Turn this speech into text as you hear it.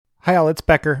Hi all, it's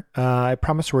Becker. I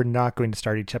promise we're not going to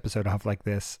start each episode off like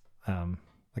this,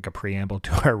 like a preamble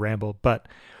to our ramble, but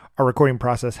our recording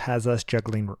process has us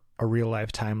juggling a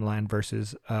real-life timeline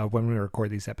versus when we record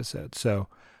these episodes. So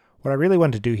what I really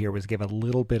wanted to do here was give a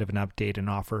little bit of an update and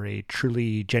offer a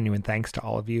truly genuine thanks to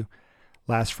all of you.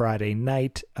 Last Friday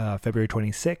night, February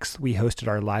 26th, we hosted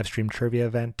our live stream trivia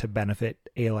event to benefit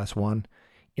ALS 1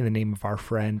 in the name of our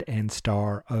friend and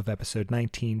star of episode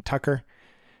 19, Tucker.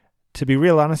 To be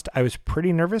real honest, I was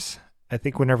pretty nervous. I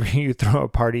think whenever you throw a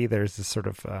party, there's this sort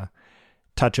of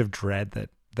touch of dread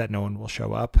that no one will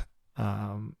show up.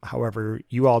 However,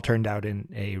 you all turned out in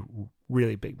a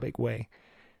really big way.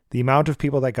 The amount of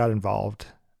people that got involved,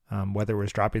 whether it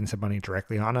was dropping some money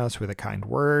directly on us with a kind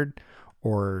word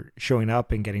or showing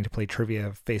up and getting to play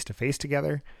trivia face-to-face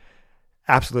together,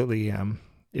 absolutely,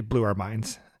 it blew our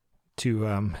minds.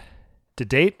 To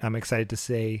date, I'm excited to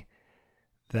say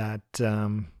that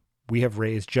we have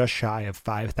raised just shy of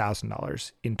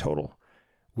 $5,000 in total,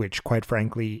 which quite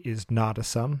frankly is not a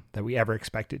sum that we ever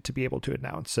expected to be able to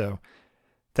announce. So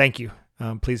thank you.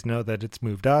 Please know that it's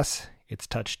moved us, it's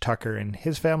touched Tucker and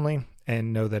his family,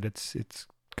 and know that it's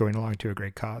going along to a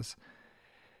great cause.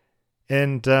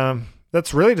 And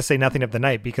that's really to say nothing of the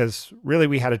night, because really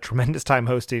we had a tremendous time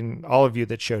hosting all of you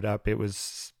that showed up. It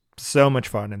was so much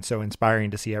fun and so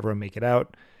inspiring to see everyone make it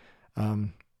out.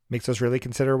 Makes us really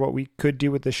consider what we could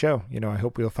do with the show. You know, I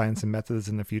hope we'll find some methods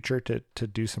in the future to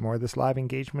do some more of this live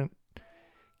engagement,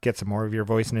 get some more of your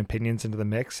voice and opinions into the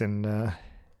mix, and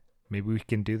maybe we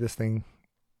can do this thing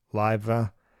live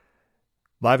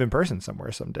in person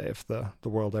somewhere someday if the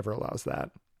world ever allows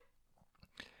that.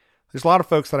 There's a lot of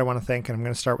folks that I want to thank, and I'm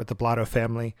going to start with the Blotto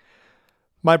family.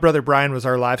 My brother Brian was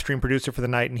our live stream producer for the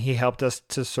night, and he helped us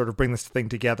to sort of bring this thing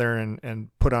together and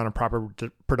put on a proper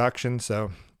production.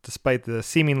 So despite the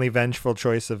seemingly vengeful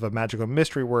choice of a magical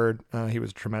mystery word, he was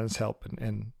a tremendous help,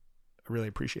 and I really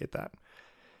appreciate that.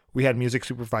 We had music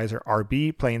supervisor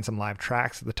RB playing some live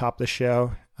tracks at the top of the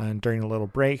show and during a little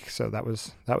break, so that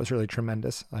was really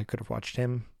tremendous. I could have watched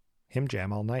him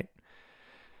jam all night.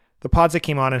 The pods that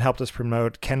came on and helped us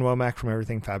promote Ken Womack from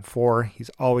Everything Fab 4.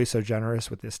 He's always so generous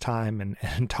with his time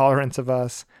and tolerance of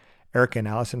us. Erica and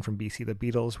Allison from BC The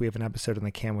Beatles. We have an episode in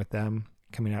the can with them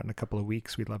coming out in a couple of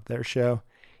weeks. We love their show.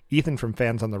 Ethan from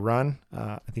Fans on the Run.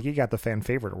 I think he got the fan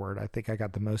favorite award. I think I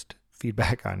got the most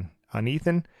feedback on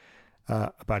Ethan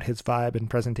about his vibe and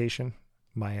presentation.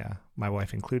 My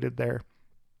wife included there.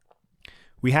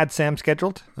 We had Sam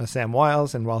scheduled, Sam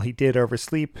Wiles, and while he did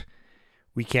oversleep,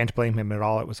 we can't blame him at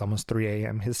all. It was almost 3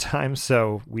 a.m. his time,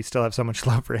 so we still have so much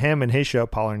love for him and his show,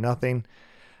 Paul or Nothing.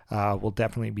 We'll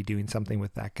definitely be doing something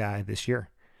with that guy this year.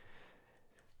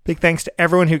 Big thanks to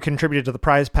everyone who contributed to the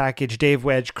prize package: Dave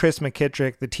Wedge, Chris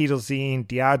McKittrick, The Teetlezine,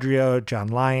 Diadrio, John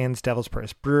Lyons, Devil's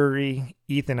Press Brewery,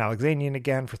 Ethan Alexanian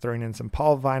again for throwing in some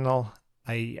Paul vinyl.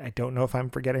 I don't know if I'm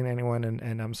forgetting anyone,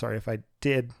 and I'm sorry if I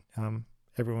did.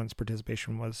 Everyone's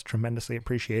participation was tremendously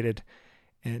appreciated.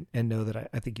 And know that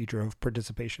I think you drove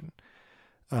participation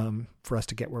for us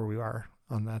to get where we are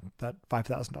on that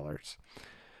 $5,000.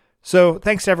 So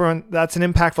thanks to everyone. That's an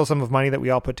impactful sum of money that we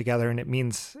all put together, and it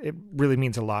really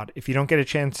means a lot. If you don't get a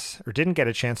chance or didn't get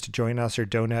a chance to join us or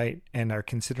donate and are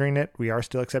considering it, we are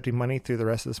still accepting money through the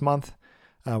rest of this month,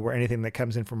 where anything that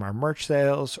comes in from our merch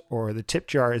sales or the tip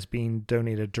jar is being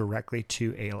donated directly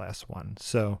to ALS 1.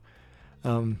 So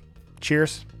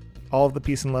cheers. All of the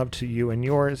peace and love to you and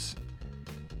yours.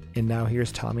 And now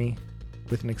here's Tommy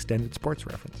with an extended sports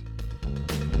reference.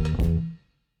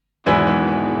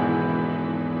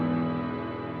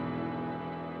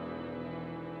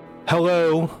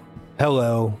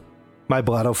 Hello, my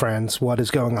Blotto friends. What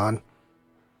is going on?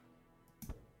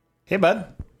 Hey,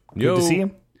 bud. Good to see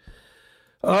you.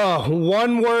 Oh,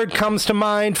 one word comes to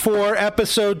mind for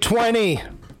episode 20.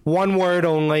 One word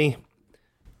only.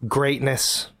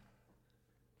 Greatness.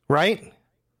 Right?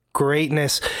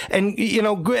 Greatness. And, you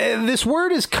know, this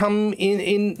word has come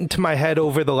into my head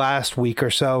over the last week or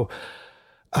so.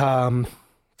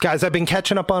 Guys, I've been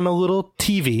catching up on a little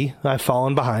TV I've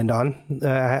fallen behind on.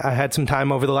 I had some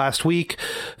time over the last week,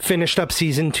 finished up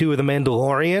season 2 of The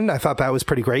Mandalorian. I thought that was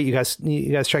pretty great. You guys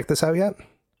checked this out yet?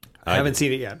 I haven't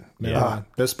seen it yet.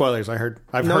 No spoilers. I've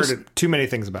heard too many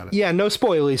things about it. Yeah, no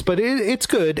spoilies, but it's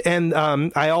good. And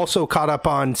I also caught up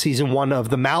on season 1 of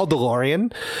The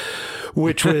Mandalorian,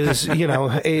 which was, you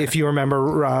know, if you remember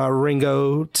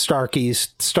Ringo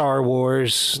Starkey's Star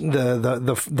Wars,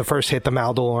 the first hit, The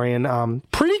Mandalorian,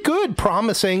 pretty good,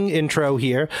 promising intro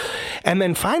here. And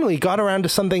then finally got around to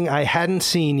something I hadn't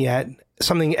seen yet,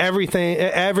 something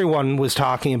everyone was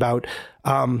talking about,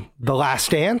 The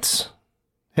Last Dance.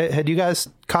 Had you guys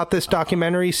caught this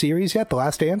documentary series yet, The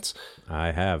Last Dance?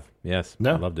 I have. Yes.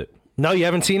 No. I loved it. No, you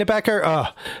haven't seen it,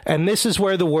 Becker? And this is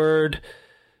where the word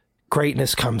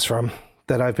greatness comes from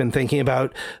that I've been thinking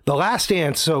about. The Last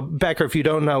Dance. So, Becker, if you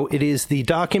don't know, it is the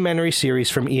documentary series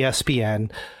from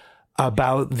ESPN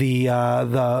about the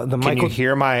Can Michael. you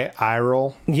hear my eye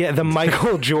roll? Yeah, the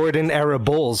Michael Jordan era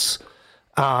Bulls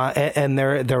and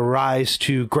their rise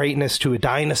to greatness, to a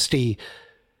dynasty.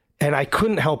 And I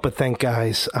couldn't help but think,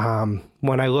 guys,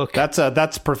 when I look,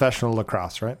 That's professional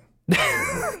lacrosse, right?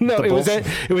 no, it was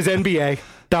NBA.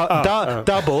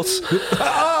 Doubles.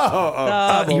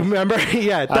 You remember?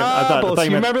 Yeah, doubles. I thought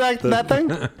you remember that thing?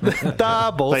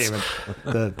 Doubles.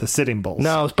 The sitting bulls.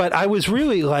 No, but I was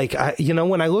really like,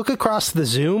 when I look across the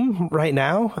Zoom right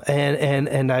now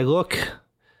and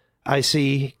I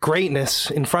see greatness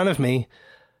in front of me,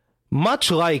 much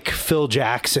like Phil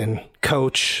Jackson,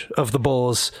 coach of the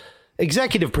Bulls,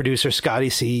 executive producer Scotty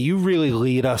C, you really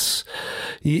lead us.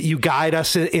 You guide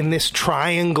us in this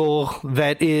triangle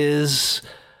that is...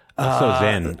 so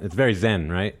zen. It's very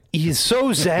zen, right? He's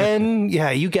so zen.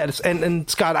 Yeah, you get us. And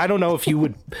Scott, I don't know if you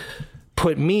would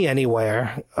put me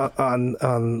anywhere on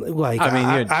like... I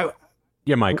mean,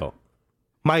 you're Michael.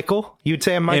 Michael? You'd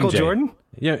say I'm Michael MJ. Jordan?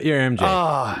 You're MJ.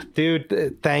 Oh,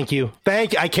 dude, thank you. I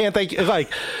can't thank you.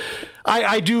 Like,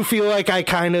 I do feel like I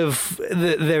kind of,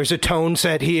 there's a tone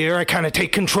set here. I kind of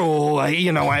take control.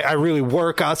 I really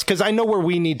work us because I know where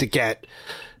we need to get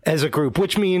as a group,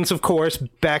 which means, of course,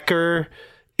 Becker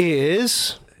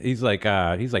is... He's like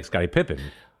Scottie Pippen.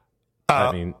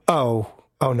 I mean... Oh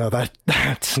no,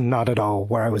 that's not at all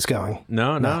where I was going.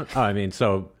 No. Oh, I mean,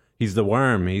 so he's the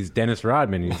worm. He's Dennis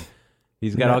Rodman.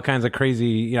 He's got all kinds of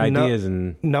crazy ideas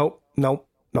and... Nope. No?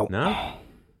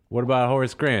 What about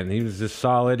Horace Grant? He was just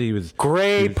solid. He was...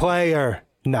 Great player.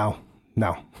 No.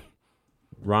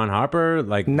 Ron Harper,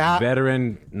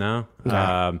 veteran? No.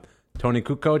 Tony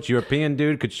Kukoc, European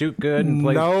dude, could shoot good and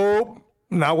play... Nope.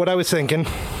 Not what I was thinking.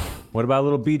 What about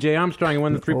little B.J. Armstrong? He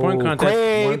won the three-point contest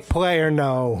Great once. player.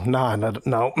 No.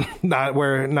 Not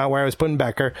where I was putting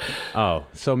Becker. Oh,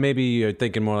 so maybe you're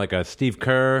thinking more like a Steve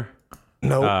Kerr.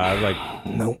 Nope.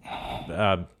 Nope.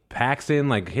 Paxson,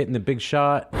 like hitting the big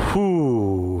shot.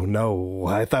 Ooh, no.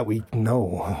 I thought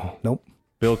Nope.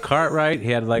 Bill Cartwright,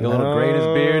 he had like a little greatest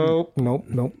beard.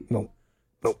 Nope.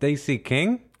 Stacey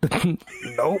King?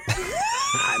 Nope.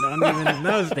 I don't even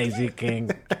know Stacey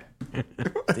King.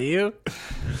 Do you?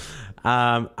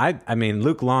 I mean,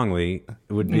 Luke Longley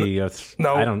would be.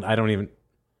 No. I don't even.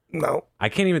 No. I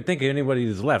can't even think of anybody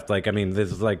who's left. Like, I mean,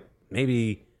 there's like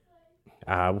maybe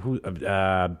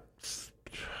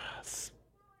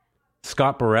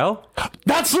Scott Burrell.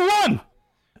 That's the one.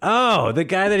 Oh, the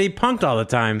guy that he punked all the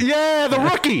time. Yeah, the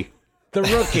rookie. The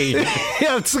rookie.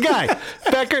 Yeah, it's the guy.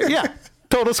 Becker. Yeah,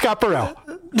 total Scott Burrell.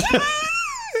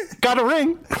 Got a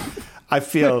ring. I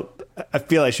feel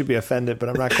I should be offended, but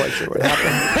I'm not quite sure what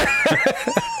happened.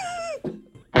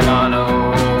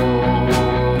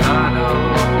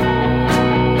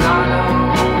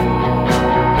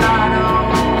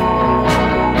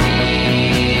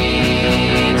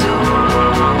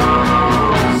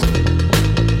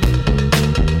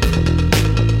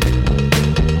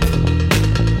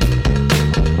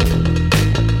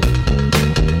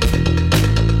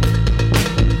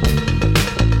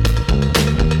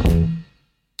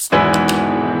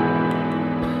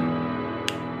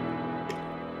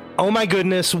 Oh my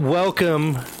goodness,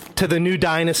 welcome to the new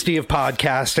dynasty of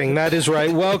podcasting. That is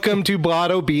right. Welcome to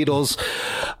Blotto Beatles.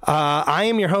 I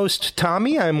am your host,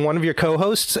 Tommy. I'm one of your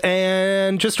co-hosts.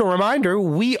 And just a reminder,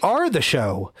 we are the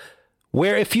show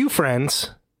where a few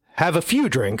friends have a few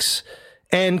drinks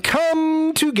and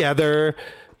come together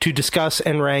to discuss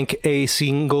and rank a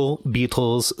single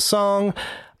Beatles song.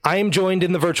 I am joined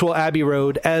in the virtual Abbey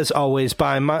Road, as always,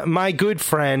 by my good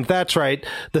friend, that's right,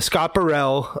 the Scott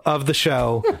Burrell of the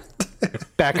show.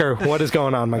 Becker, what is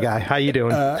going on, my guy? How you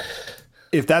doing?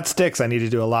 If that sticks, I need to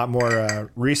do a lot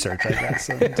more research, I guess.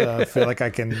 And I feel like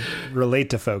I can relate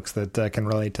to folks that can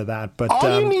relate to that. But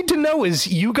all you need to know is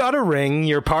you got a ring,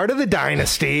 you're part of the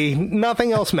dynasty,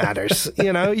 nothing else matters.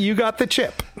 You got the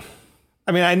chip.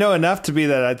 I mean, I know enough to be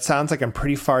that it sounds like I'm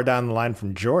pretty far down the line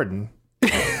from Jordan.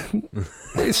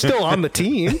 It's still on the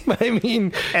team. I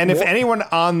mean, and if anyone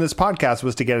on this podcast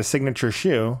was to get a signature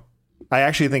shoe, I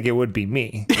actually think it would be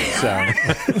me. So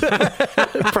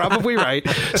probably right.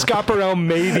 Scott Burrell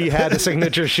maybe had a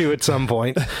signature shoe at some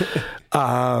point.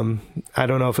 I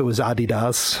don't know if it was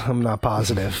Adidas. I'm not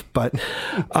positive. But,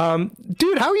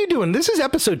 dude, how are you doing? This is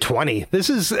episode 20. This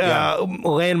is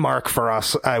landmark for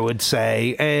us, I would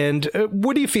say. And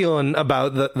what are you feeling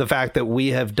about the fact that we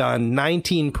have done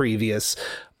 19 previous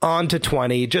on to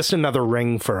 20, just another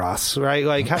ring for us, right?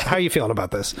 Like, how are you feeling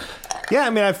about this? Yeah, I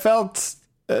mean, I felt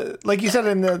like you said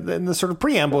in the sort of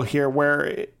preamble here,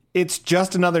 where it's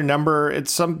just another number.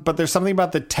 But there's something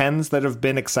about the 10s that have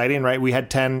been exciting, right? We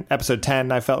had episode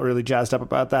 10. I felt really jazzed up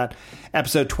about that.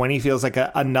 Episode 20 feels like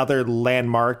another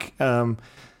landmark.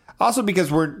 Also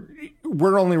because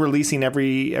we're only releasing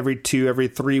every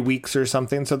 3 weeks or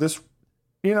something. So this,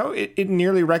 it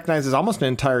nearly recognizes almost an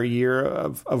entire year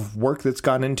of work that's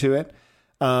gone into it.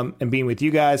 And being with you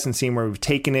guys and seeing where we've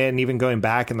taken it, and even going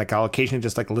back and like I'll occasionally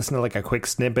just like listen to like a quick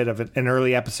snippet of an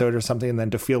early episode or something, and then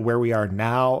to feel where we are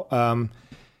now,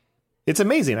 it's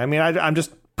amazing. I mean, I'm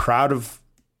just proud of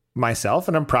myself,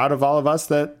 and I'm proud of all of us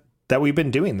that we've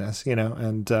been doing this,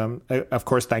 and of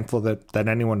course thankful that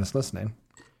anyone is listening.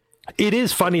 It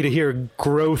is funny to hear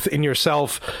growth in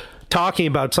yourself talking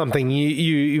about something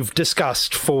you've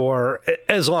discussed for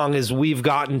as long as we've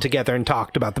gotten together and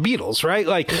talked about the Beatles, right?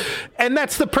 Like, and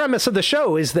that's the premise of the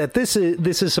show, is that this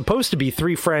is supposed to be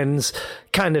three friends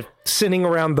kind of sitting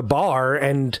around the bar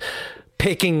and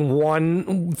picking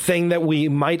one thing that we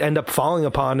might end up falling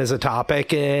upon as a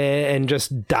topic and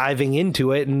just diving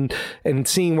into it and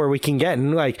seeing where we can get,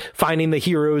 and like finding the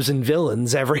heroes and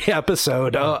villains every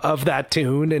episode of that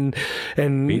tune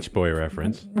and Beach Boy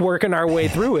reference, working our way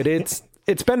through it.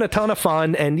 It's been a ton of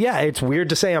fun, and yeah, it's weird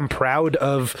to say I'm proud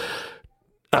of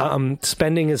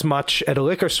spending as much at a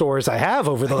liquor store as I have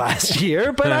over the last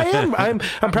year, but I am. I'm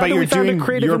proud that we found a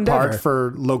creative your endeavor. part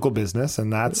for local business,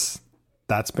 and that's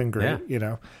been great,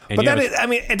 And But then,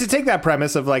 and to take that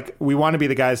premise of like, we want to be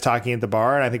the guys talking at the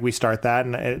bar, and I think we start that,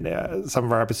 and some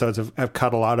of our episodes have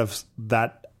cut a lot of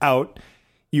that out.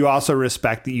 You also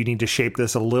respect that you need to shape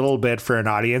this a little bit for an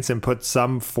audience and put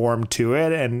some form to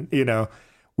it. And,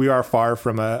 we are far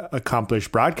from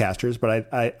accomplished broadcasters, but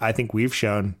I think we've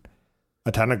shown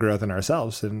a ton of growth in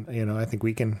ourselves, and I think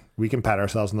we can pat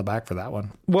ourselves on the back for that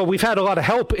one. Well, we've had a lot of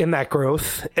help in that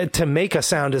growth to make us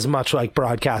sound as much like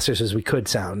broadcasters as we could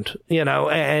sound,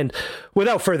 and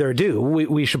without further ado,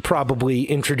 we should probably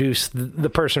introduce the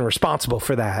person responsible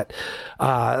for that.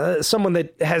 Someone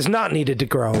that has not needed to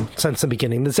grow since the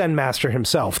beginning, the Zen master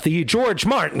himself, the George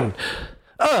Martin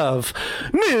of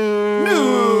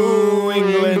New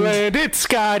England. It's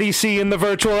Scotty C in the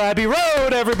virtual Abbey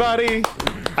Road, everybody.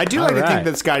 I do like to think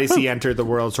that Scotty C entered the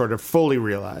world sort of fully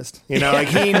realized. Like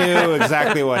he knew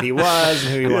exactly what he was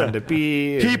and who he wanted to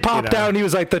be. He popped out and he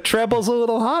was like, the treble's a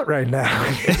little hot right now.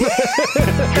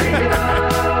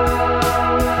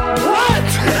 What?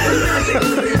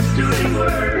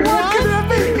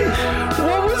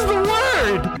 What was the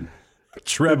word?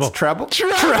 Treble. It's treble?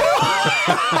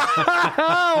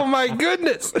 Oh, my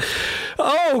goodness.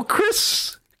 Oh,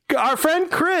 Chris... Our friend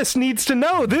Chris needs to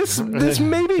know this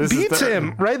maybe beats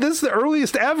him, right? This is the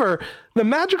earliest ever. The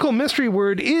magical mystery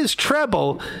word is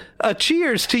treble.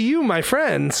 Cheers to you, my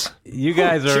friends. You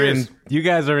guys are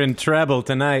in treble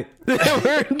tonight.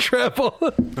 We're in treble.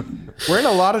 We're in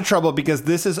a lot of trouble because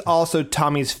this is also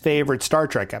Tommy's favorite Star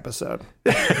Trek episode.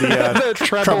 The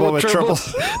Trouble with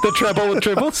Tribbles. The Treble with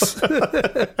Tribbles.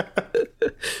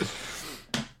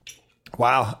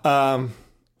 Wow.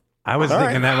 I was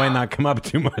thinking that might not come up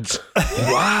too much.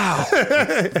 Wow.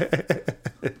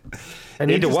 I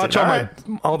need to watch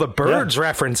all the birds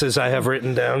references I have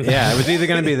written down. Yeah, it was either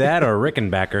going to be that or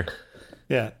Rickenbacker.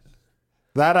 Yeah.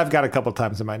 That I've got a couple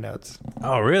times in my notes.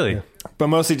 Oh, really? But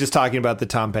mostly just talking about the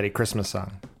Tom Petty Christmas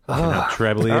song.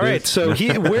 Trebly. All right, so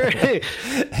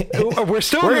we're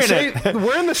still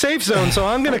in the safe zone, so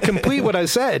I'm going to complete what I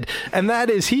said, and that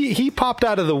is he popped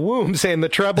out of the womb saying the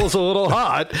treble's a little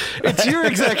hot. It's your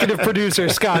executive producer,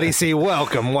 Scotty C.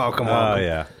 Welcome. Oh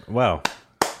yeah. Well,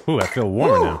 I feel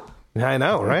warmer now. I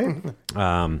know, right?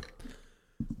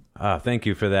 Thank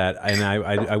you for that. And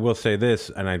I will say this,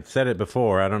 and I've said it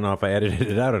before. I don't know if I edited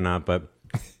it out or not, but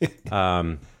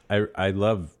I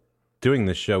love doing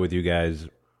this show with you guys.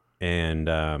 And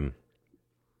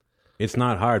it's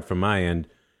not hard from my end.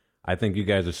 I think you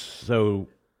guys are so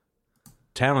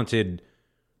talented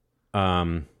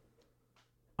on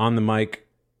the mic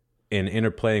and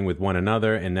interplaying with one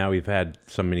another. And now we've had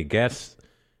so many guests.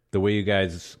 The way you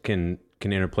guys can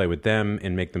interplay with them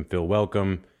and make them feel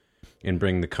welcome and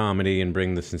bring the comedy and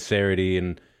bring the sincerity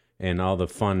and all the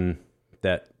fun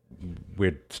that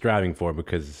we're striving for,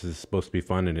 because this is supposed to be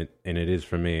fun, and it is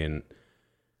for me. And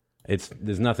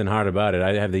there's nothing hard about it.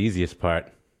 I have the easiest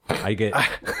part. I get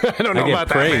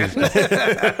praised.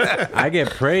 I get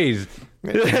praised.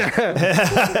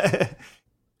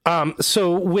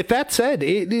 So with that said,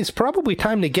 it is probably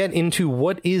time to get into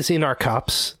what is in our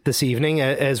cups this evening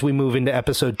as we move into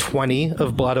episode 20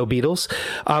 of Blotto Beatles.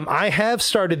 I have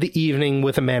started the evening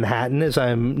with a Manhattan, as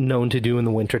I'm known to do in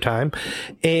the wintertime.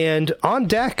 And on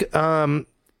deck,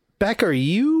 Becker,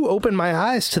 you opened my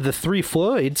eyes to the Three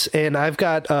Floyds, and I've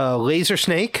got Laser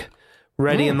Snake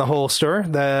ready in the holster,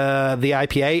 the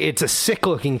IPA. It's a sick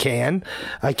looking can.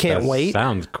 I can't wait.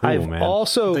 Sounds cool, I've man.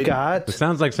 also got... It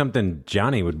sounds like something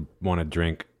Johnny would want to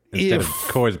drink instead of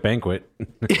Coors Banquet.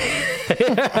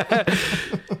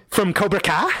 From Cobra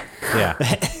Kai? Yeah.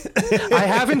 I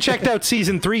haven't checked out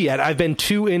season 3 yet. I've been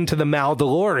too into the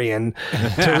Maldalorian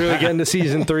to really get into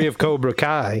season 3 of Cobra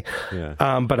Kai. Yeah.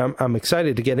 But I'm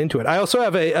excited to get into it. I also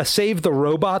have a Save the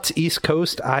Robots East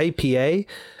Coast IPA,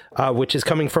 which is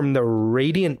coming from the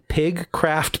Radiant Pig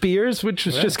craft beers, which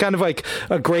was just kind of like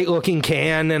a great looking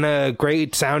can and a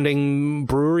great sounding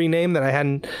brewery name that I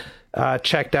hadn't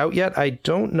checked out yet. I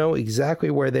don't know exactly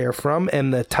where they are from,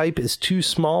 and the type is too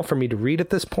small for me to read at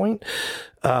this point.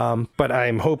 But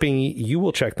I'm hoping you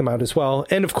will check them out as well.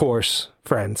 And of course,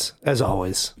 friends, as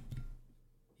always,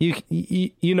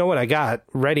 you know what I got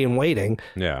ready and waiting.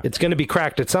 Yeah. It's going to be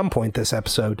cracked at some point this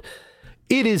episode.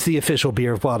 It is the official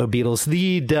beer of Blotto Beatles,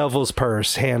 the Devil's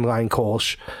Purse Handline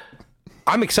Kolsch.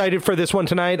 I'm excited for this one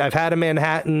tonight. I've had a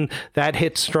Manhattan that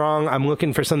hits strong. I'm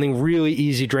looking for something really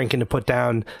easy drinking to put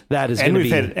down. That is going to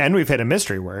be... And we've hit a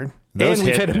mystery word. We've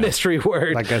hit a mystery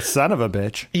word. Like a son of a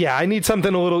bitch. Yeah, I need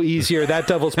something a little easier. That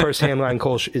Devil's Purse Handline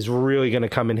Kolsch is really going to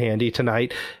come in handy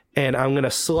tonight. And I'm going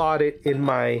to slot it in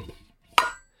my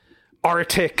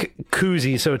Arctic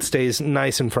koozie so it stays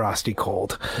nice and frosty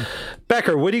cold.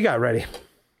 Becker, what do you got ready?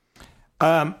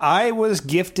 I was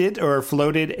gifted or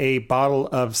floated a bottle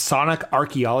of Sonic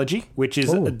Archaeology, which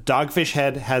is Dogfish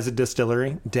Head has a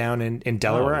distillery down in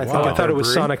Delaware. I thought it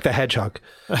was Sonic the Hedgehog.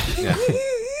 Yeah.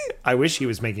 I wish he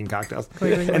was making cocktails.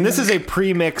 And this is a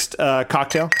pre-mixed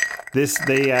cocktail. They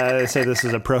say this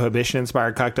is a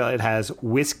Prohibition-inspired cocktail. It has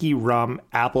whiskey, rum,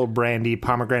 apple brandy,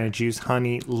 pomegranate juice,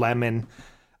 honey, lemon.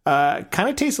 Kind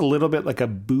of tastes a little bit like a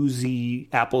boozy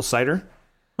apple cider.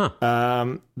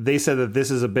 Huh. They said that this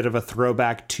is a bit of a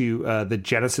throwback to the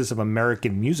genesis of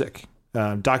American music.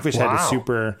 Dogfish Head is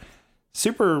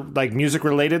super like music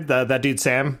related. That dude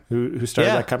Sam who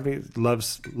started that company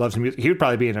loves music. He would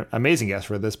probably be an amazing guest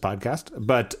for this podcast.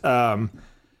 But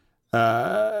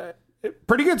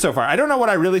pretty good so far. I don't know what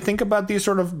I really think about these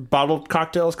sort of bottled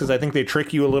cocktails because I think they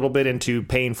trick you a little bit into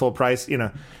paying full price. You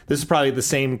know, this is probably the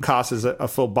same cost as a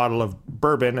full bottle of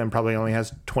bourbon and probably only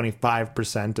has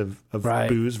 25% of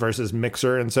booze versus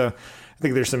mixer. And so I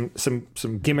think there's some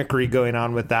gimmickry going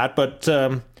on with that. But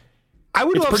I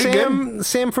would love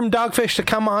Sam from Dogfish to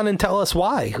come on and tell us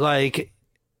why. Like,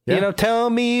 you know, tell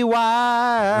me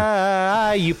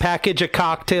why you package a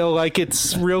cocktail like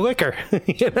it's real liquor.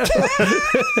 You know?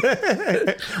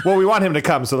 Well, we want him to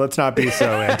come, so let's not be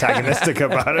so antagonistic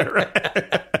about it, right?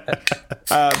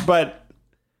 But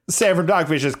Sam from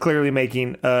Dogfish is clearly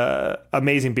making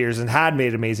amazing beers and had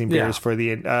made amazing beers for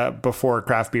the before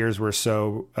craft beers were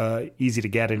so easy to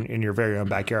get in your very own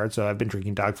backyard. So I've been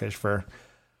drinking Dogfish for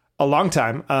a long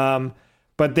time.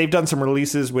 But they've done some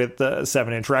releases with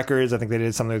 7-inch records. I think they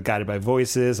did something with Guided by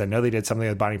Voices. I know they did something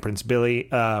with Bonnie Prince Billy.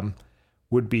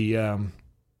 Would be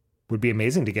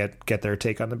amazing to get their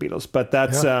take on the Beatles. But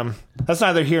that's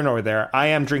neither here nor there. I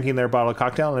am drinking their bottle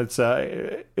cocktail, and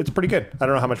it's pretty good. I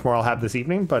don't know how much more I'll have this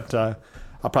evening, but I'll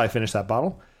probably finish that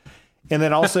bottle. And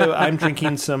then also I'm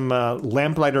drinking some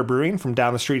Lamplighter Brewing from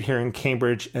down the street here in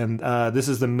Cambridge, and this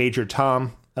is the Major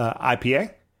Tom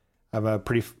IPA. I have a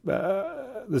pretty...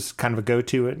 this is kind of a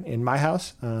go-to in my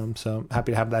house. So I'm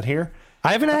happy to have that here.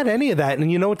 I haven't had any of that.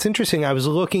 And you know what's interesting? I was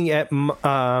looking at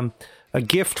a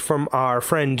gift from our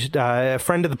friend of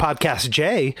the podcast,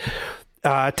 Jay.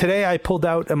 Today I pulled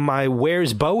out my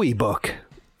Where's Bowie book.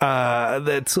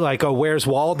 That's like a Where's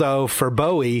Waldo for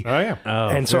Bowie. Oh, yeah. Oh,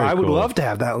 and so I would love to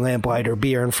have that Lamplighter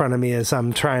beer in front of me as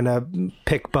I'm trying to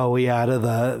pick Bowie out of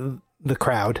the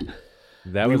crowd.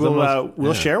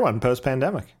 We'll share one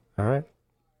post-pandemic. All right.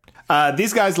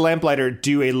 These guys, Lamplighter,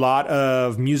 do a lot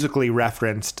of musically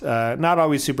referenced, not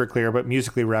always super clear, but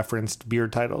musically referenced beer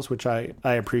titles, which I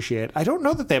appreciate. I don't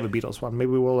know that they have a Beatles one.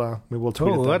 Maybe we'll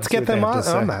tweet it. Let's get them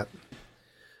on that.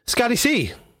 Scotty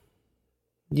C,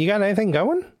 you got anything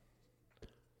going?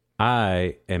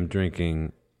 I am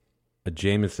drinking a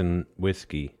Jameson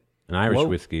whiskey, an Irish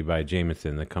whiskey by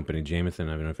Jameson, the company Jameson.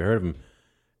 I don't know if you heard of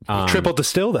them. Triple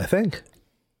distilled, I think.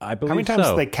 I believe How many times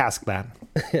so. do they cask that?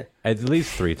 At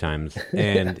least 3 times.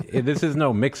 And this is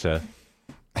no mixer.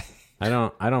 I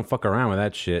don't fuck around with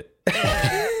that shit.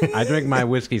 I drink my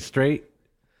whiskey straight.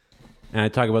 and I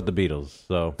talk about the Beatles.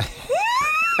 So,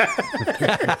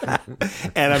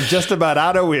 And I'm just about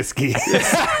out of whiskey.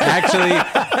 actually,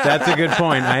 that's a good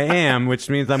point. I am, which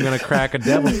means I'm going to crack a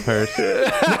devil's purse.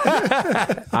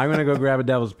 I'm going to go grab a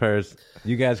devil's purse.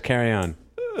 You guys carry on.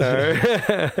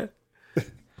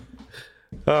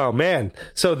 Oh man.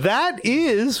 So that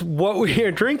is what we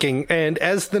are drinking. And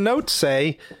as the notes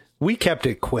say, we kept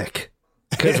it quick.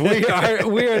 Because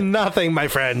we are nothing, my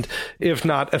friend, if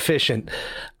not efficient.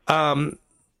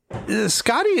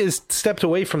 Scotty has stepped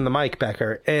away from the mic,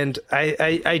 Becker, and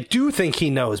I do think he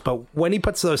knows, but when he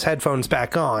puts those headphones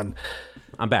back on,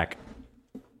 I'm back.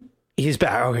 he's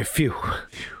back. Okay, phew.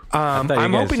 thought you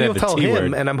I'm guys hoping said you'll the tell T him,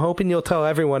 word. and I'm hoping you'll tell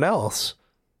everyone else.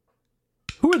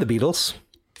 Who are the Beatles?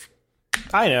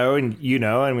 I know, and you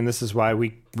know. I mean, this is why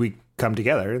we come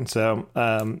together, and so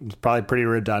it's probably pretty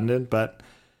redundant, but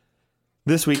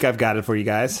this week I've got it for you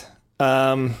guys.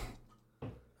 I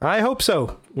hope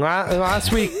so.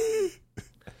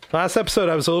 Last episode,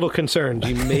 I was a little concerned.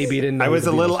 You maybe didn't know. I was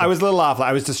the a little Beatles. off.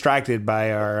 I was distracted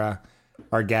by our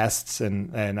guests,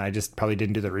 and I just probably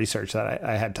didn't do the research that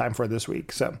I had time for this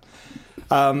week. So,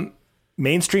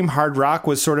 mainstream hard rock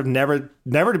was sort of never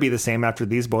to be the same after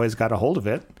these boys got a hold of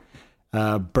it.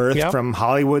 Birthed from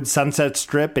Hollywood Sunset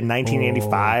Strip in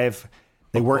 1985.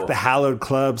 They worked the hallowed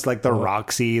clubs like the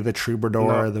Roxy, the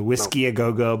Troubadour, the Whiskey A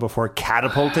Go-Go before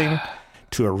catapulting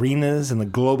to arenas and the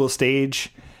global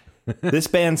stage. This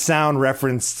band's sound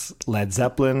referenced Led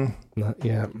Zeppelin,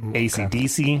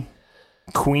 AC/DC,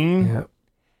 Queen,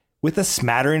 with a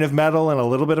smattering of metal and a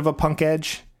little bit of a punk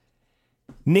edge.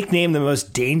 Nicknamed the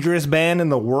most dangerous band in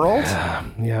the world.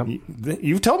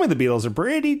 You've told me the Beatles are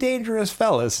pretty dangerous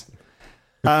fellas.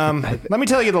 Let me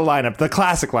tell you the lineup, the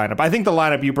classic lineup. I think the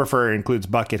lineup you prefer includes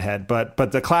Buckethead, but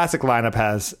the classic lineup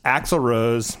has Axl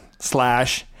Rose,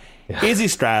 Slash, Izzy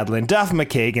Stradlin, Duff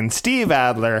McKagan, Steve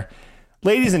Adler.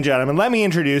 Ladies and gentlemen, let me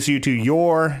introduce you to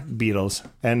your Beatles.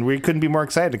 And we couldn't be more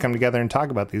excited to come together and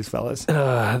talk about these fellas.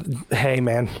 Hey,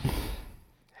 man.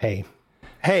 Hey,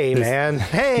 man.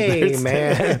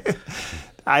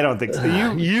 I don't think so.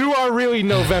 You are really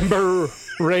November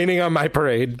raining on my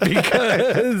parade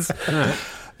because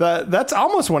that's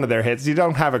almost one of their hits. You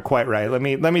don't have it quite right. Let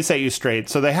me set you straight.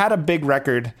 So they had a big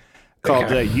record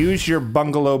called Use Your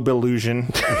Bungalow Billusion.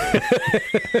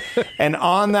 And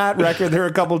on that record, there are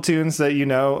a couple tunes that you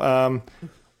know.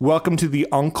 Welcome to the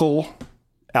Uncle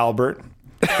Albert.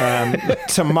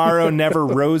 Tomorrow Never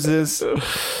Roses.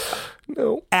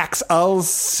 no. Axl's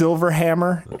Silver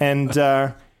Hammer. And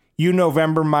You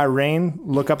November My Rain.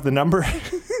 Look up the number.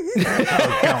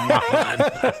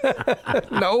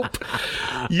 Nope.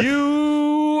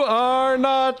 You are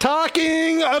not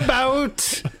talking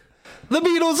about the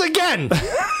Beatles again.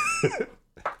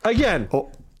 Again.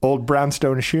 Old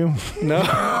Brownstone Shoe. No.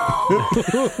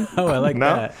 Oh, I like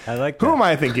that. I like that. Who am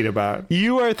I thinking about?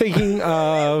 You are thinking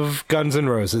of Guns N'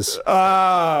 Roses.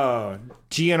 Oh,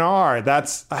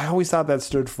 GNR. I always thought that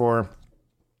stood for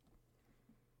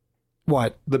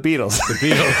What? the Beatles.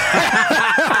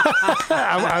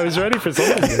 I was ready for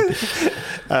something.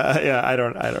 Yeah, I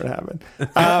don't have it.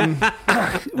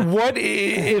 What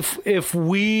if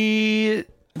we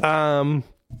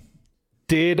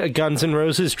did a Guns N'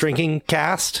 Roses drinking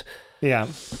cast? Yeah.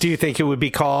 Do you think it would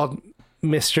be called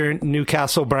Mr.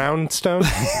 Newcastle Brownstone?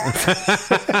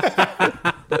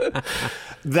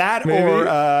 That Maybe. or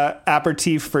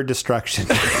aperitif for destruction.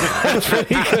 That's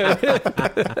pretty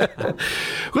good.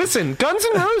 Listen, Guns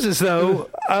N' Roses, though,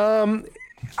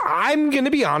 I'm going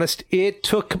to be honest, it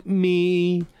took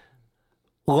me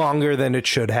longer than it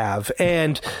should have.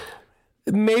 And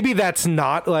maybe that's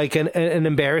not like an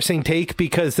embarrassing take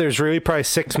because there's really probably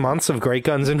 6 months of great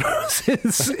Guns N'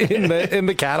 Roses in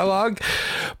the catalog.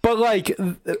 But like,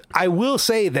 I will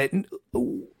say that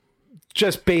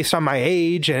just based on my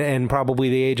age and probably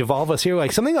the age of all of us here,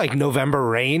 like something like November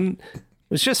Rain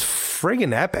was just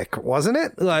friggin' epic, wasn't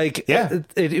it? Like, yeah,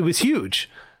 it was huge.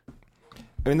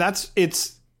 I mean,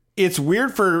 it's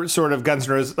weird for sort of Guns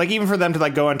N' Roses, like even for them to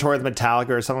like go on tour with Metallica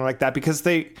or something like that, because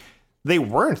they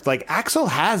weren't. Like Axl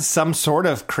has some sort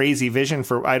of crazy vision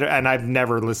for, and I've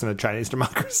never listened to Chinese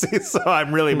Democracy, so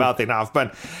I'm really mouthing off.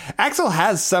 But Axl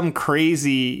has some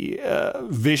crazy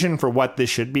vision for what this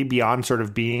should be beyond sort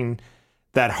of being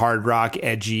that hard rock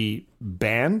edgy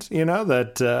band, you know,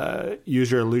 that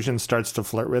Use Your Illusion starts to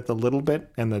flirt with a little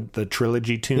bit, and the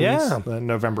trilogy tunes, the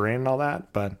November Rain and all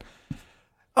that. But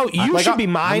you should be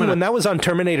mine. When that was on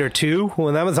Terminator 2,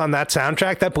 when that was on that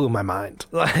soundtrack, that blew my mind.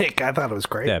 Like, I thought it was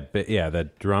great.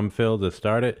 That drum fill to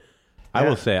start it. I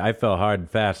will say I fell hard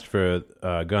and fast for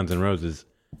Guns N' Roses,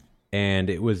 and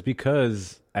it was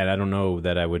because, and I don't know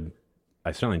that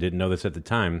I certainly didn't know this at the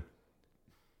time,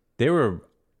 they were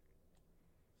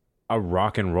a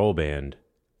rock and roll band.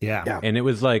 Yeah. And it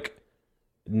was like,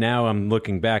 now I'm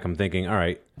looking back, I'm thinking, all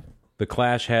right, The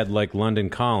Clash had like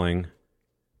London Calling,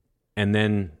 and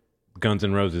then Guns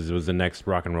N' Roses was the next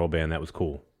rock and roll band that was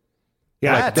cool.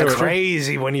 Yeah, Like, that's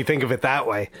crazy when you think of it that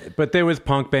way. But there was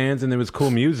punk bands and there was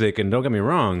cool music, and don't get me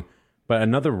wrong, but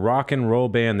another rock and roll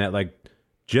band that like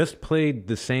just played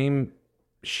the same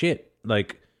shit,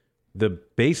 like the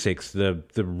basics, the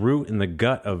root and the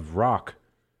gut of rock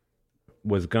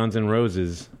was Guns N'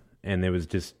 Roses, and there was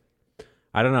just,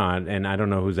 I don't know, and I don't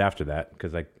know who's after that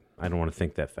because I don't want to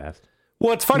think that fast.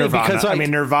 Well, it's funny Nirvana. because I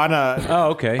mean, Nirvana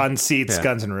okay. unseats Yeah.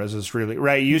 Guns N' Roses, really.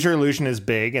 Right. Use Your Illusion is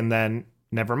big, and then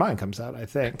Nevermind comes out, I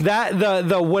think. that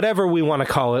the whatever we want to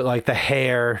call it, like the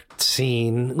hair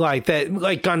scene, like that,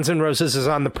 like Guns N' Roses is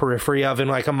on the periphery of,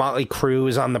 and like a Motley Crue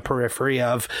is on the periphery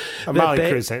of. Motley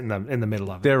Crue's in the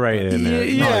middle of it. They're right in there.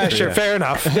 Yeah, sure, fair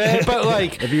enough. But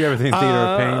like, Have you ever seen Theater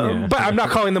of Pain? Yeah. but I'm not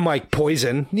calling them like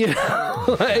Poison, you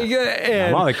know.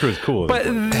 And, Motley Crue's cool. but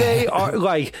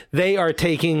they are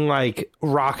taking like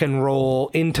rock and roll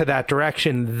into that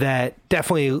direction that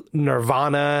definitely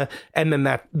Nirvana and then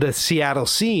that the Seattle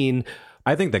scene.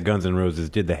 I think that Guns N' Roses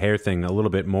did the hair thing a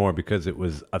little bit more because it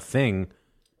was a thing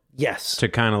Yes. to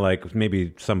kind of like,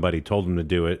 maybe somebody told them to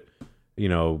do it, you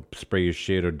know, spray your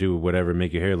shit or do whatever,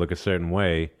 make your hair look a certain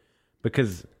way.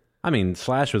 Because, I mean,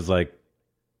 Slash is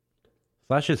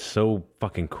so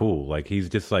fucking cool. Like, he's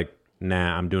just like,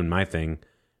 nah, I'm doing my thing.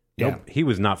 Yeah. Nope, he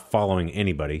was not following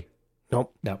anybody.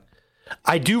 Nope. No.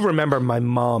 I do remember my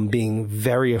mom being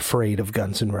very afraid of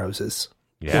Guns N' Roses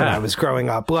when I was growing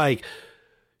up. Like,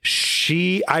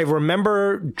 I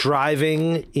remember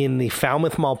driving in the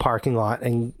Falmouth Mall parking lot,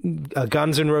 and a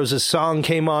Guns N' Roses song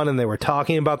came on, and they were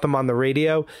talking about them on the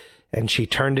radio, and she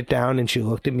turned it down, and she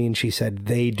looked at me, and she said,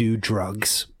 "They do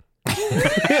drugs."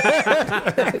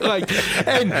 Like,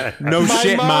 and No my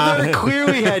shit, mother Ma.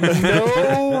 clearly had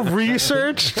no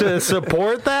research to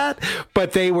support that,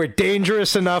 but they were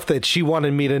dangerous enough that she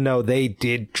wanted me to know they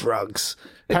did drugs.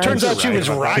 It turns out she was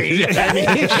right. I mean,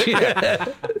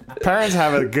 Parents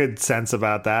have a good sense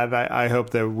about that. I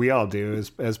hope that we all do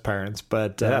as parents,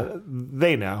 but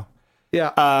they know.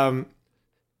 yeah.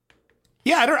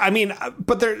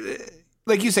 But they're,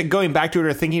 like you said, going back to it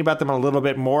or thinking about them a little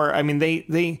bit more. I mean,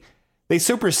 they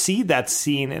supersede that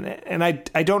scene, and I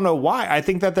don't know why. I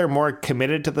think that they're more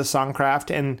committed to the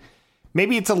songcraft, and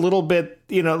maybe it's a little bit,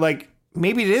 you know, like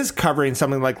maybe it is covering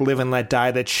something like Live and Let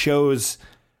Die that shows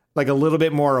like a little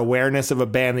bit more awareness of a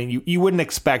band than you wouldn't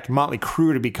expect Motley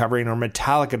Crue to be covering or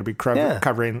Metallica to be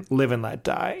covering Live and Let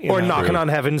Die. Or Knocking on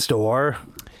Heaven's Door.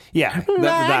 Yeah.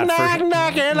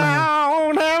 Knocking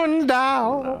on Heaven's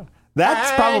Door.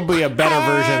 That's probably a better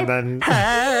version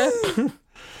than...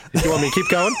 You want me to keep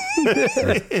going?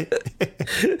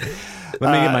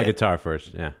 Let me get my guitar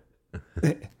first. Yeah.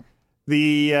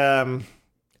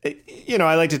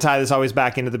 I like to tie this always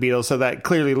back into the Beatles, so that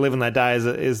clearly Live and Let Die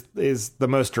is the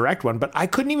most direct one, but I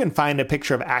couldn't even find a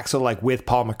picture of Axl like with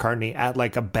Paul McCartney at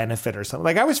like a benefit or something.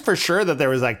 Like, I was for sure that there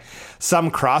was like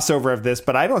some crossover of this,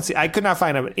 but I could not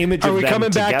find an image of them together. Are we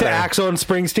coming back to Axl and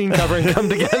Springsteen covering Come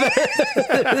Together?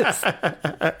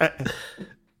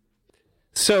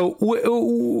 So,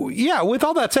 with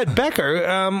all that said,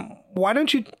 Becker, why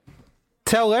don't you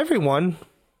tell everyone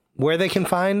where they can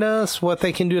find us, what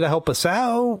they can do to help us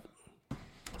out?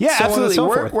 Yeah, so absolutely.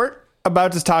 So we're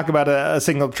about to talk about a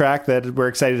single track that we're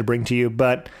excited to bring to you,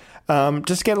 but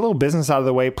just to get a little business out of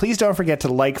the way, please don't forget to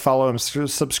like, follow, and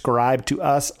subscribe to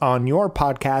us on your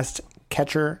podcast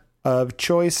catcher of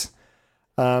choice.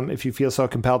 If you feel so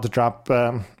compelled to drop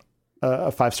a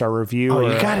 5-star review. Oh,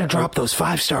 you got to drop those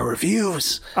 5-star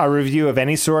reviews. A review of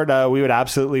any sort, we would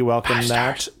absolutely welcome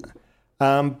that.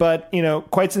 But, you know,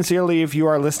 quite sincerely, if you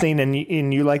are listening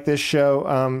and you like this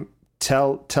show,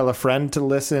 tell a friend to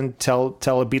listen, tell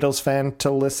a Beatles fan to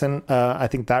listen. I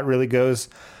think that really goes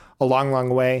a long,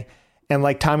 long way. And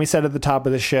like Tommy said at the top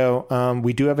of the show,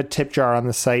 we do have a tip jar on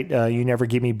the site. You never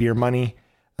give me beer money.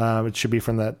 It should be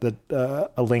from a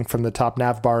link from the top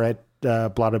nav bar at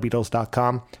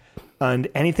blottobeatles.com. And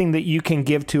anything that you can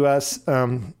give to us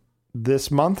this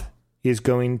month is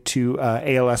going to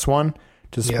ALS1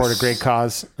 to support a great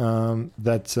cause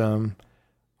that's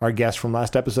our guest from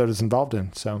last episode is involved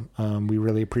in. So we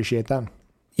really appreciate that.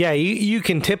 Yeah, you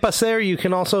can tip us there. You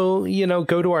can also,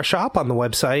 go to our shop on the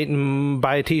website and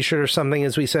buy a t-shirt or something,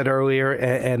 as we said earlier,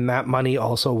 and that money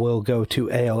also will go to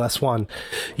ALS1.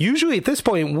 Usually at this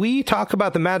point, we talk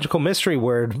about the magical mystery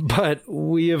word, but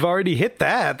we have already hit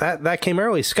that. That came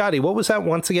early. Scotty, what was that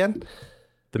once again?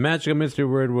 The magical mystery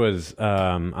word was,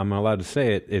 I'm allowed to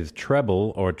say it, is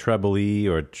treble or treble-y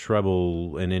or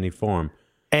treble in any form.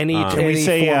 Can we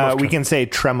say we can say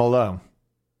tremolo?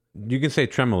 You can say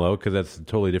tremolo because that's a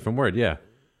totally different word. Yeah.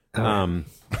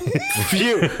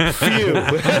 Phew.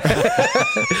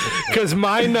 Because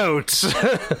my notes.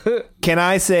 Can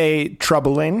I say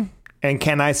troubling? And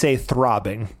can I say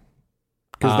throbbing?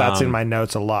 Because that's in my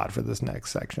notes a lot for this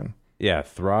next section. Yeah,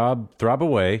 throb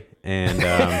away, and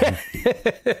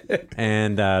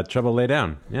and trouble lay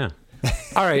down. Yeah.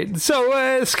 All right.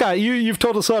 So, Scott, you've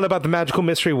told us a lot about the magical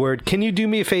mystery word. Can you do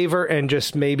me a favor and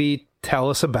just maybe tell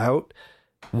us about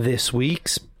this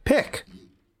week's pick?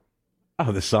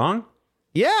 Oh, the song?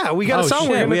 Yeah, we got a song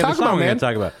we're going to talk about, man.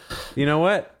 Talk about. You know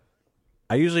what?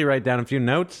 I usually write down a few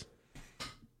notes,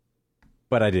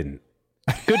 but I didn't.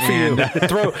 Good for you.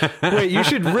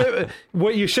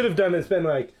 What you should have done is been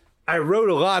like, I wrote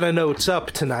a lot of notes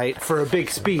up tonight for a big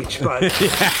speech, but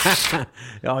yeah.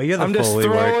 Oh, you're the I'm just Foley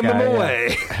throwing them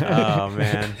away. Yeah. Oh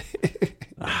man,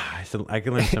 I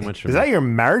can learn so much from. Is that your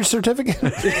marriage certificate?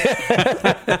 Is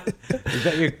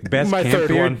that your best? My camp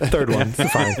third one. beard? Third one.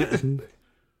 Fine.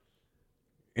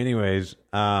 Anyways,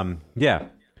 yeah.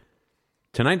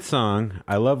 Tonight's song,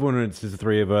 I love when it's the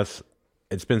three of us.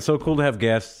 It's been so cool to have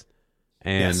guests,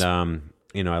 and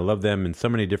Yes. I love them in so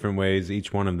many different ways.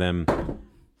 Each one of them,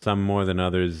 some more than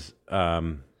others,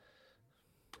 for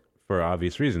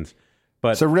obvious reasons.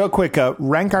 But So real quick,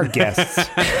 rank our guests.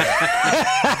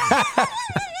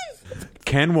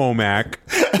 Ken Womack.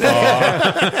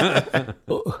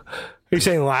 Are you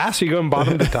saying last? Are you going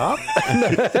bottom to top?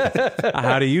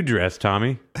 How do you dress,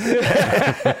 Tommy?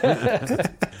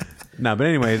 No, but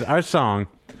anyways, our song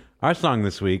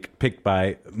this week, picked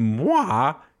by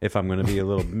moi, if I'm going to be a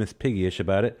little Miss Piggy-ish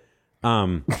about it,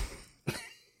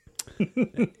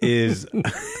 is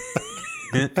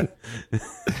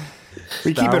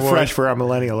We keep it fresh for our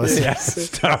millennial listeners.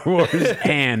 Star Wars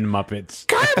and Muppets.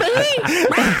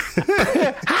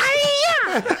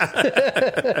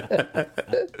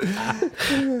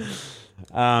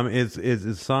 It's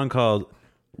a song called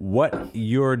 "What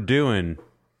You're Doing,"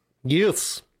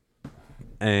 Yes.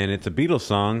 and it's a Beatles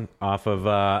song off of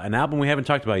an album we haven't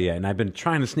talked about yet. And I've been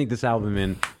trying to sneak this album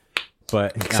in,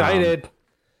 but Excited.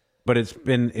 but it's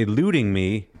been eluding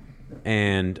me,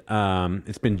 and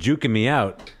it's been juking me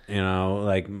out.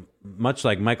 Like much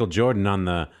like Michael Jordan on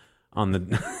the. On the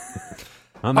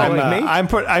like me?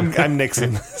 I'm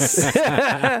Nixon.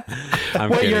 I'm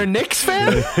What, kidding. you're a Knicks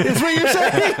fan? Is what you're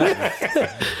saying?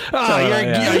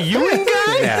 You're a Ewing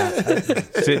guy? Yeah,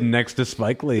 sitting next to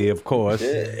Spike Lee, of course.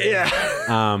 Yeah.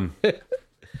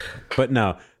 But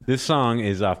no, this song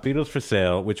is off Beatles for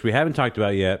Sale, which we haven't talked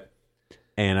about yet,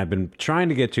 and I've been trying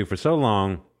to get to for so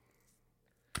long.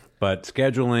 But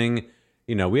scheduling,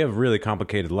 we have really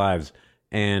complicated lives,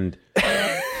 and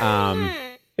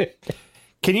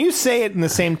Can you say it in the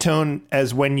same tone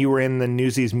as when you were in the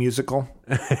Newsies musical?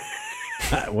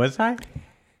 was I?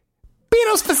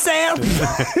 Beatles for sale.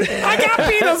 I got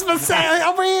Beatles for sale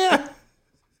over here.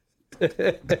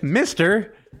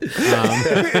 Mister?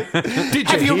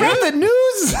 Have you read the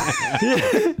news?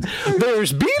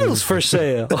 There's Beatles for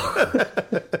sale.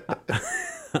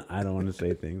 I don't want to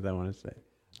say things I want to say.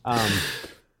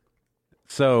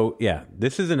 So, yeah,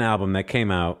 this is an album that came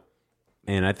out,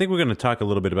 and I think we're going to talk a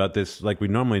little bit about this like we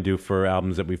normally do for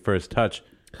albums that we first touch.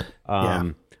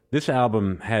 This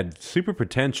album had super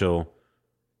potential,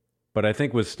 but I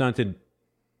think was stunted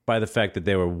by the fact that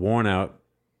they were worn out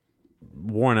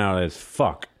as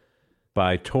fuck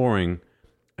by touring,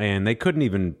 and they couldn't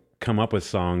even come up with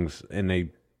songs, and they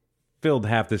filled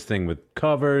half this thing with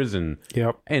covers, and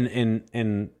Yep. and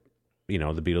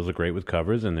the Beatles are great with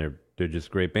covers, and they're just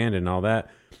a great band and all that.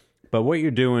 But What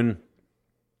You're Doing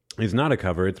is not a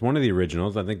cover. It's one of the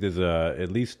originals. I think there's at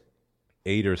least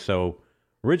 8 or so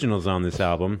originals on this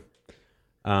album.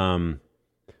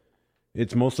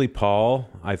 It's mostly Paul.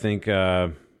 I think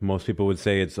most people would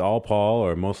say it's all Paul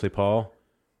or mostly Paul.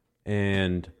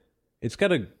 And it's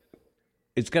got a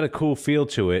cool feel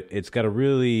to it. It's got a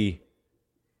really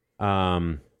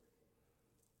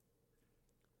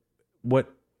what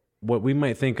we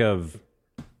might think of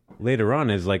later on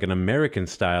as like an American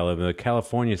style of a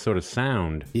California sort of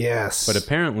sound. Yes. But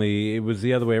apparently it was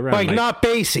the other way around. like not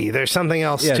bassy. There's something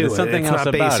else to there's it. something It's else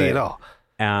not about bassy it. at all.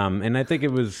 And I think it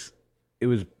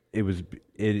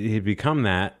had become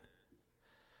that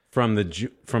from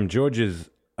George's.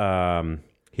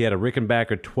 He had a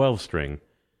Rickenbacker 12-string,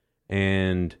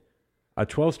 and a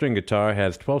 12-string guitar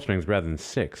has 12 strings rather than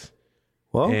 6.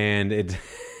 Well, And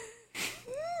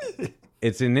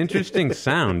it's an interesting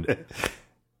sound.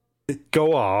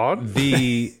 go on.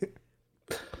 The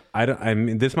I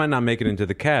mean, this might not make it into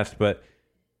the cast, but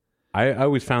I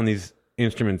always found these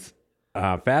instruments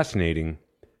fascinating.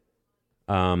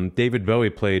 David Bowie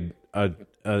played a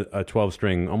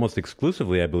 12-string almost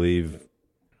exclusively, I believe,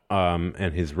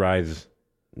 and his rise,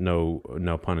 no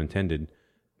pun intended,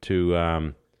 to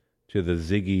the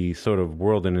Ziggy sort of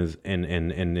world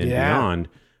and beyond.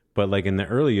 But like in the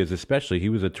early years, especially, he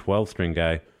was a 12-string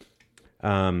guy.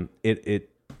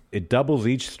 It doubles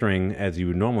each string as you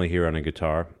would normally hear on a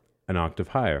guitar, an octave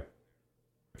higher,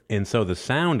 and so the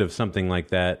sound of something like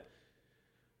that,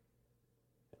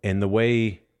 and the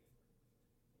way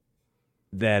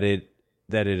that it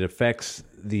affects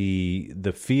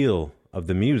the feel of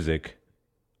the music,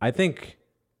 I think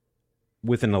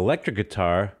with an electric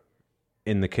guitar,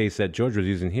 in the case that George was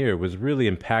using here, was really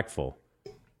impactful,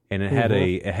 and it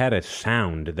had a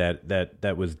sound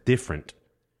that was different.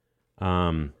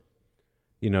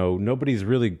 Nobody's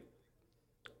really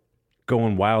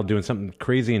going wild doing something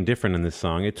crazy and different in this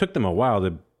song. It took them a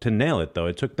while to nail it, though.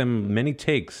 It took them many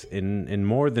takes in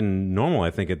more than normal,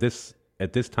 I think, at this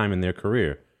time in their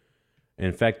career.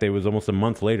 In fact, it was almost a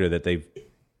month later that they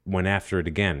went after it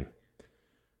again.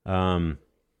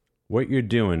 What You're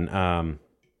Doing,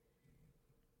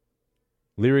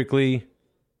 lyrically,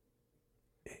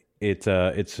 it's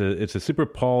a super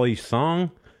polished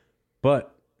song,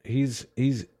 but he's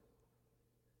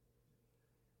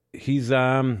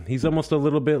almost a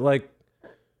little bit like,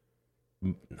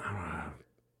 I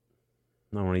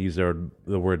don't want to use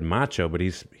the word macho, but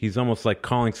he's almost like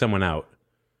calling someone out.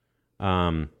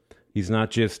 He's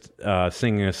not just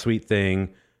singing a sweet thing,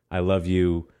 I love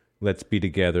you, let's be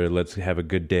together, let's have a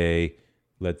good day,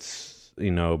 let's be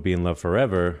in love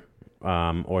forever,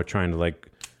 or trying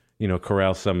to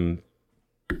corral some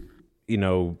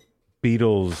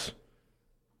Beatles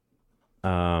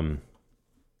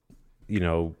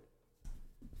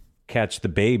catch the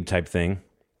babe type thing.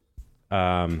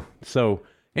 So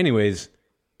anyways,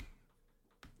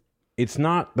 it's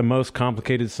not the most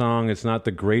complicated song. It's not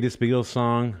the greatest Beatles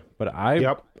song, but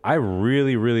I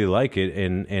really, really like it.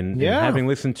 And having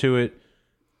listened to it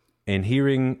and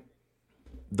hearing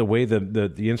the way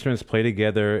the instruments play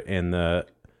together, and the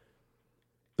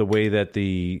way that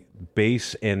the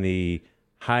bass and the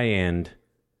high end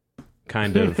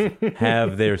kind of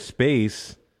have their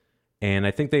space. And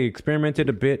I think they experimented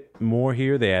a bit more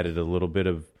here. They added a little bit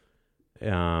of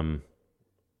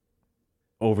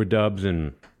overdubs,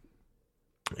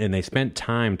 and they spent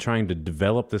time trying to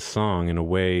develop this song in a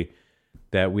way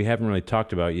that we haven't really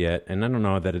talked about yet. And I don't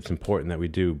know that it's important that we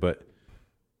do, but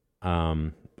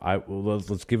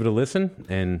let's give it a listen.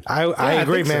 And I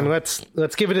agree, man. So.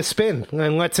 Let's give it a spin,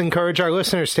 and let's encourage our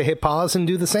listeners to hit pause and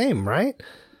do the same, right?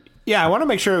 Yeah, I want to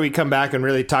make sure we come back and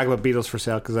really talk about Beatles for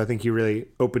Sale, because I think you really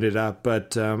opened it up.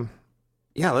 But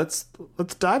let's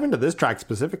dive into this track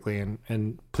specifically,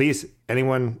 and please,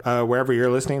 anyone wherever you're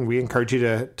listening, we encourage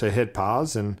you to hit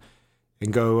pause and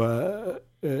go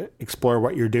explore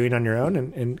what you're doing on your own,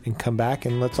 and come back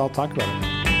and let's all talk about it.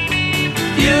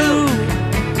 You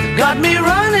got me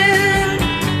running,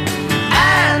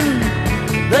 and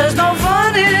there's no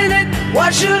fun in it. Why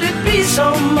should it be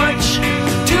so much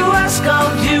to ask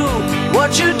of you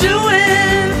what you're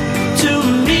doing to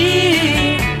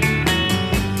me?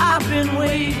 I've been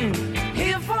waiting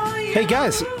here for you. Hey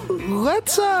guys,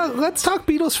 let's talk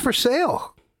Beatles for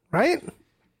Sale, right?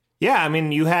 Yeah, I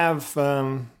mean, you have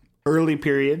early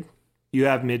period, you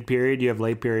have mid period, you have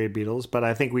late period Beatles, but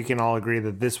I think we can all agree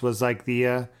that this was like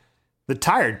the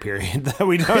tired period that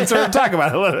we don't sort of talk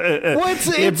about. Well,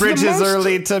 it bridges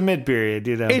early to mid period,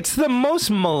 It's the most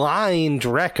maligned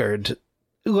record.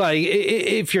 Like,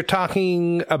 if you're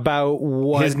talking about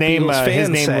what his name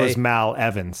say, was Mal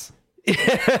Evans.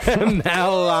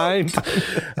 Maligned.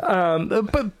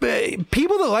 But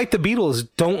people that like the Beatles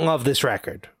don't love this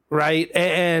record, right?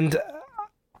 And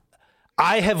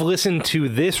I have listened to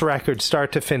this record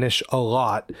start to finish a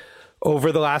lot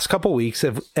over the last couple weeks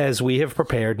as we have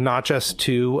prepared, not just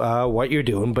to What You're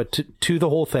Doing, but to the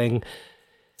whole thing.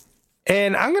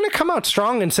 And I'm going to come out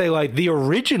strong and say, like, the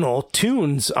original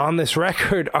tunes on this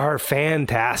record are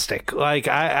fantastic. Like,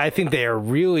 I think they are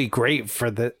really great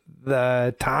for the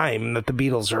time that the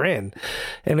Beatles are in.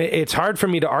 And it's hard for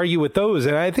me to argue with those.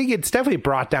 And I think it's definitely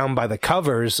brought down by the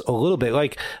covers a little bit.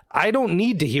 Like, I don't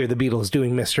need to hear the Beatles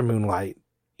doing Mr. Moonlight,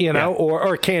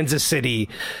 or Kansas City.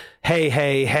 Hey,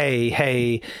 hey, hey,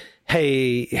 hey,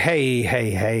 hey, hey,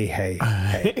 hey, hey,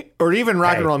 hey. Or even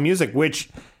rock and roll music, which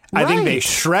I think they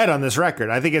shred on this record.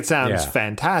 I think it sounds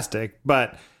fantastic,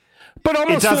 but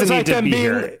almost it doesn't feels need like to them be being,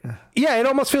 here. Yeah, it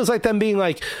almost feels like them being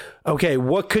like, okay,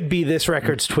 what could be this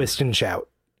record's twist and shout?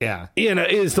 Yeah.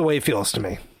 Is the way it feels to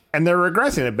me. And they're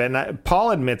regressing a bit. And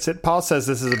Paul admits it. Paul says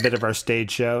this is a bit of our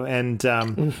stage show. And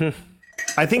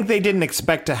I think they didn't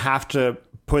expect to have to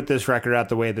put this record out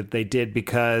the way that they did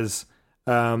because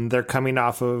they're coming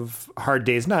off of Hard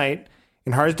Day's Night.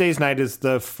 And Hard Day's Night is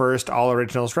the first all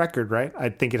originals record, right? I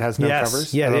think it has no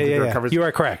covers. Yeah. Covers. You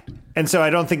are correct. And so I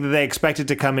don't think that they expected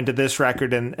to come into this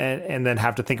record and then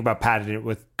have to think about padding it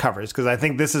with covers. Because I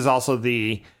think this is also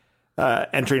the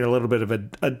entering a little bit of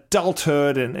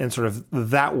adulthood and sort of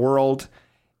that world.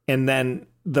 And then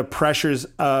the pressures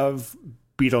of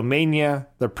Beatlemania,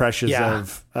 the pressures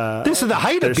of... this is the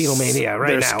height of Beatlemania right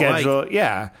their now.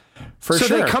 Schedule, For so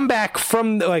sure. they come back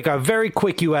from like a very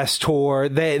quick U.S. tour.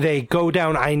 They go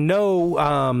down, I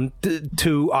know,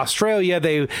 to Australia.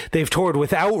 They've toured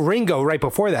without Ringo right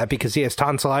before that because he has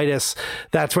tonsillitis.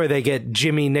 That's where they get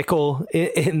Jimmy Nicol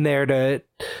in there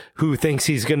who thinks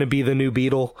he's going to be the new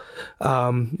Beatle.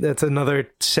 That's another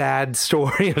sad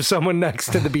story of someone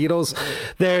next to the Beatles.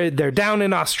 They're down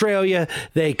in Australia.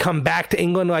 They come back to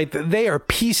England. Like they are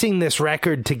piecing this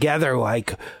record together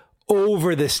like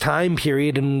over this time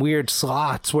period in weird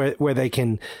slots where they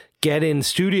can get in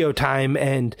studio time.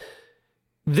 And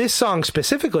this song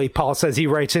specifically, Paul says he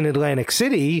writes in Atlantic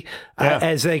City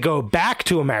as they go back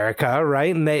to America,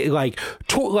 right? And they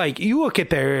you look at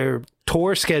their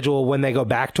tour schedule when they go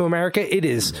back to America, it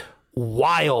is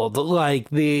wild. Like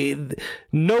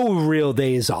no real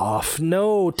days off,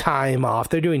 no time off.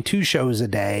 They're doing 2 shows a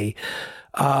day.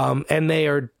 And they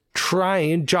are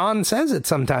trying, John says it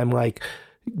sometime, like,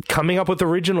 coming up with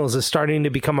originals is starting to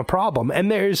become a problem. And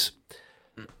there's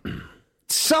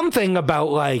something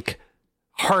about like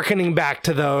hearkening back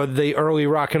to the early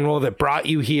rock and roll that brought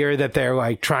you here that they're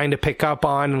like trying to pick up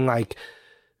on, and like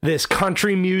this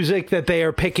country music that they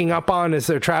are picking up on as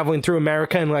they're traveling through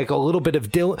America, and like a little bit of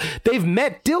Dylan. They've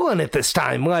met Dylan at this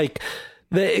time. Like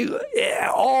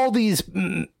all these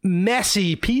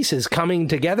messy pieces coming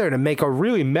together to make a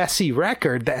really messy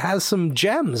record that has some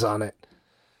gems on it.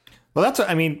 Well, that's what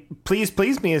I mean. Please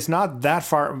Me is not that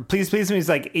far. Please Me is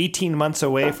like 18 months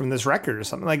away from this record or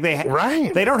something. Like they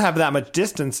don't have that much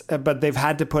distance, but they've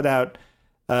had to put out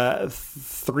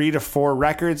 3 to 4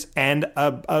 records and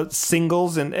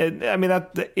singles, and I mean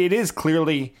that it is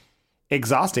clearly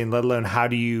exhausting. Let alone how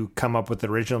do you come up with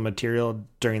original material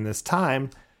during this time?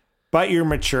 But you're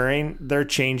maturing. They're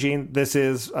changing. This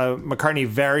is McCartney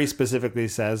very specifically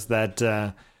says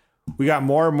that we got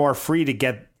more and more free to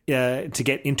get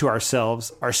into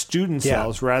ourselves, our student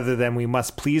selves, rather than we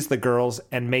must please the girls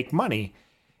and make money.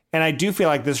 And I do feel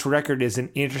like this record is an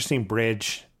interesting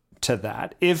bridge to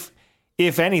that. If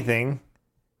anything,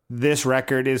 this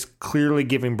record is clearly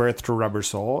giving birth to Rubber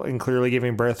Soul and clearly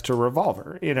giving birth to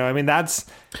Revolver. You know, I mean,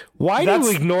 why do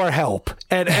you ignore Help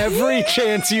at every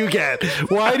chance you get?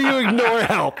 Why do you ignore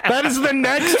Help? That is the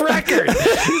next record.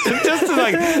 Just to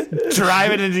like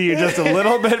drive it into you just a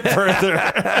little bit further.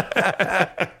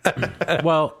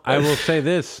 Well, I will say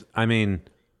this. I mean,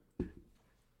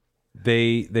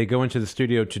 they go into the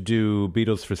studio to do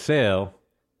Beatles for Sale,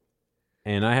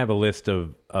 and I have a list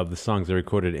of the songs they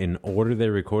recorded in order they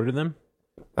recorded them.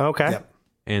 Okay. Yep.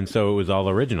 And so it was all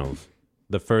originals.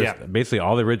 Basically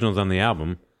all the originals on the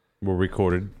album were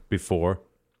recorded before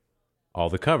all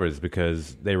the covers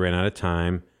because they ran out of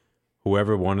time.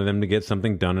 Whoever wanted them to get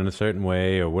something done in a certain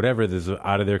way or whatever, this is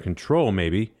out of their control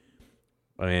maybe.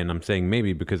 And I'm saying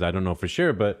maybe because I don't know for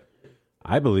sure, but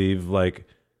I believe like,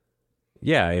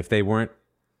 if they weren't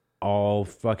all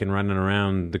fucking running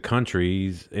around the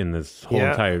countries in this whole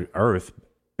entire earth,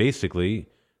 basically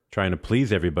trying to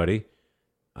please everybody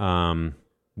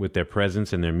with their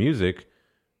presence and their music,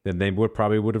 then they would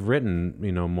have written,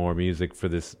 more music for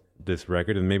this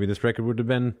record, and maybe this record would have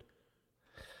been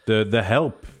the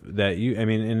Help that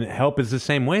and Help is the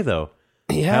same way though.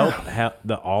 Yeah. Help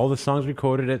all the songs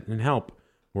recorded in Help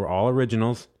were all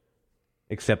originals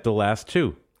except the last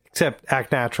 2. Except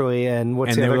Act Naturally and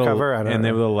what's the other cover? I don't know.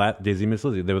 They were the last Dizzy Miss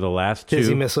Lizzy. They were the last 2.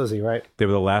 Dizzy Miss Lizzy, right? They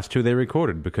were the last 2 they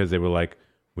recorded because they were like,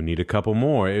 we need a couple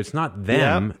more. It's not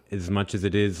them as much as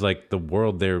it is like the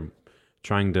world they're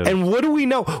trying to. And what do we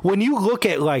know? When you look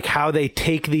at like how they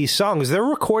take these songs, they're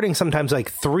recording sometimes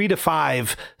like 3 to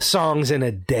 5 songs in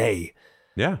a day.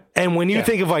 Yeah. And when you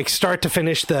think of like start to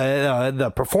finish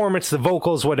the performance, the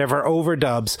vocals, whatever,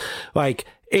 overdubs, like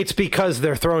it's because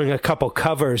they're throwing a couple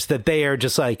covers that they are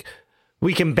just like,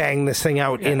 we can bang this thing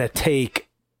out in a take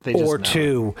or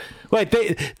 2. Like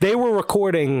they were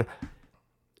recording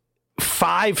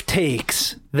 5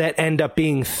 takes that end up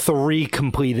being 3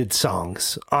 completed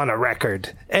songs on a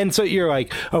record. And so you're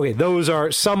like, okay,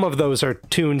 some of those are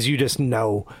tunes you just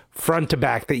know front to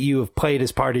back that you have played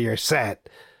as part of your set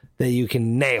that you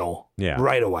can nail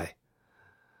right away.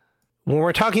 when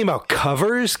we're talking about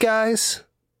covers, guys,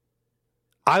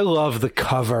 I love the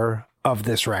cover of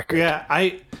this record. Yeah,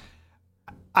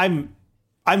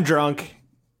 I'm drunk.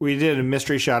 We did a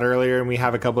mystery shot earlier, and we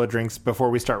have a couple of drinks before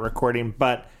we start recording.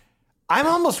 But I'm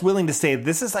almost willing to say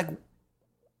this is like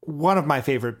one of my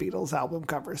favorite Beatles album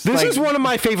covers. This is one of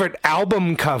my favorite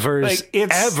album covers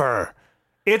ever.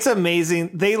 It's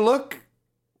amazing. They look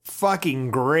fucking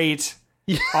great.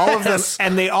 Yes. All of them,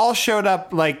 and they all showed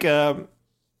up like they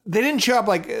didn't show up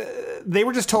like they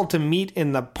were just told to meet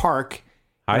in the park,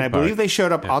 and I believe they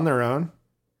showed up on their own,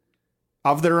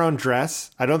 of their own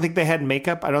dress. I don't think they had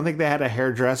makeup. I don't think they had a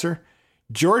hairdresser.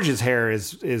 George's hair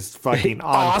is fucking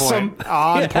on awesome.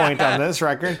 point on this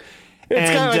record.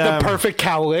 It's kind of like the perfect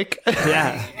cowlick.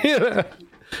 Yeah.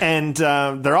 And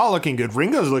they're all looking good.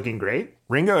 Ringo's looking great.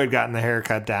 Ringo had gotten the hair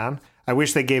cut down. I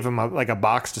wish they gave him a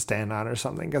box to stand on or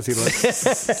something because he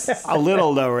looks a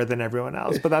little lower than everyone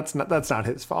else. But that's not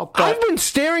his fault. But I've been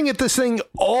staring at this thing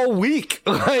all week.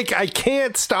 Like, I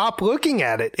can't stop looking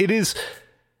at it. It is.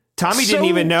 Tommy didn't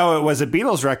even know it was a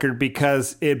Beatles record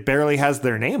because it barely has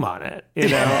their name on it. You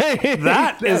know,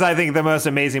 that is, I think, the most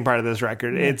amazing part of this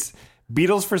record. It's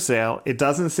Beatles for Sale. It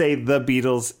doesn't say the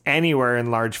Beatles anywhere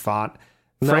in large font.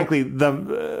 Frankly,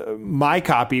 my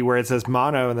copy where it says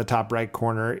mono in the top right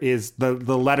corner is the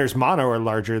letters mono are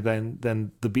larger than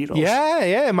the Beatles.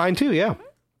 Yeah, mine too. Yeah.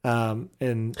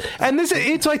 And this,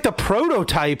 it's like the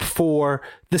prototype for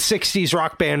the 60s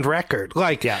rock band record.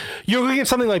 Like, you're looking at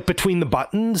something like Between the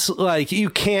Buttons. Like,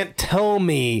 you can't tell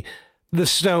me the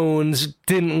Stones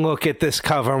didn't look at this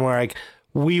cover and were like,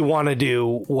 we want to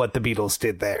do what the Beatles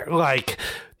did there. Like,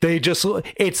 they just,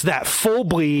 it's that full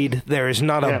bleed. There is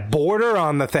not a border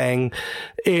on the thing.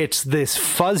 It's this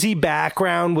fuzzy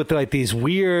background with like these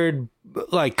weird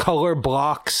like color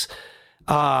blocks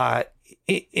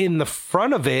in the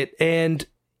front of it. And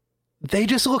they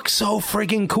just look so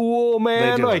friggin' cool,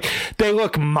 man. They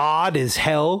look mod as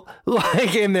hell,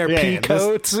 like in their pea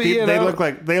coats. They look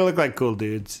like cool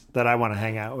dudes that I want to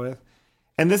hang out with.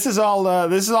 And this is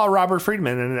all Robert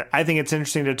Friedman, and I think it's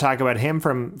interesting to talk about him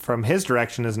from his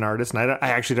direction as an artist. And I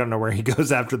actually don't know where he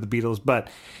goes after the Beatles, but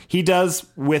he does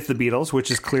With the Beatles,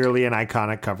 which is clearly an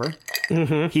iconic cover.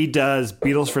 Mm-hmm. He does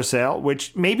Beatles for Sale,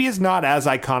 which maybe is not as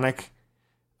iconic.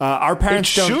 Our parents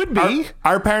should be.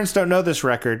 Our parents don't know this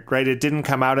record, right? It didn't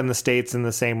come out in the States in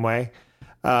the same way.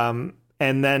 And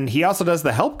then he also does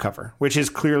the Help cover, which is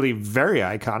clearly very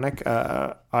iconic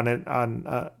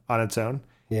on its own.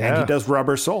 Yeah. And he does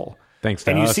Rubber Soul. Thanks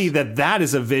to us. And you see that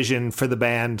is a vision for the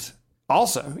band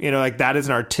also. You know, like that is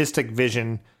an artistic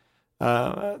vision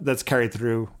that's carried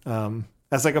through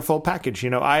as like a full package. You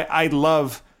know, I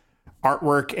love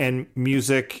artwork and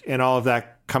music and all of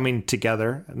that coming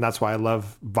together. And that's why I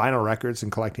love vinyl records and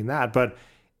collecting that. But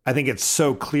I think it's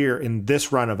so clear in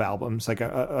this run of albums, like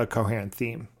a coherent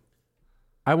theme.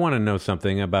 I want to know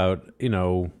something about, you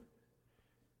know,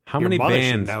 how Your many mother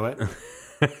bands should know it.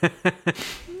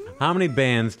 How many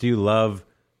bands do you love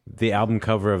the album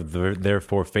cover of their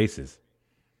Four Faces?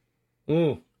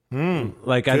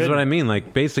 Like, that's what I mean.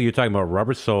 Like, basically, you're talking about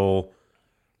Rubber Soul,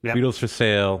 Beatles for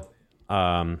Sale,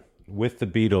 With the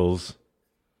Beatles,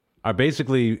 are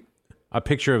basically a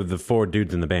picture of the four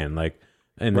dudes in the band. Like,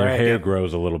 and their hair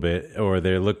grows a little bit, or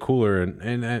they look cooler,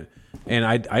 and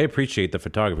I appreciate the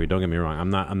photography. Don't get me wrong.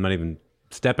 I'm not even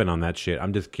stepping on that shit.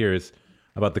 I'm just curious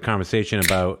about the conversation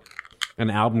about an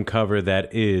album cover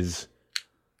that is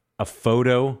a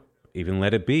photo, even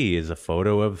Let It Be, is a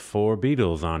photo of four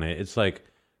Beatles on it. It's like,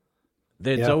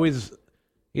 it's always,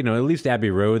 you know, at least Abbey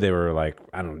Road, they were like,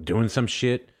 I don't know, doing some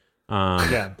shit. Or,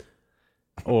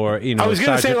 you know, I was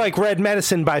going to say like Red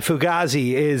Medicine by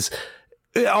Fugazi is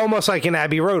almost like an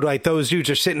Abbey Road. Like those dudes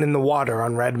are sitting in the water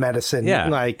on Red Medicine. Yeah.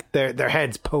 Like their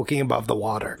heads poking above the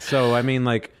water. So, I mean,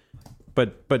 like,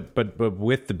 But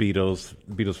with the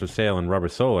Beatles for Sale and Rubber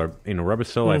Soul, Rubber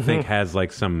Soul, I think, has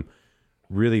like some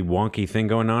really wonky thing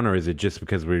going on, or is it just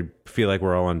because we feel like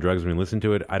we're all on drugs when we listen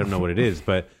to it? I don't know what it is,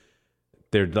 but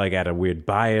they're like at a weird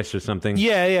bias or something.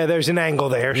 Yeah, there's an angle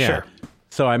there, sure.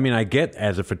 So, I mean, I get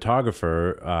as a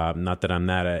photographer, not that I'm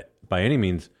that by any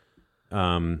means,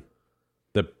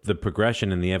 the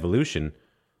progression and the evolution,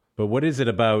 but what is it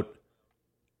about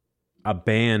a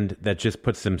band that just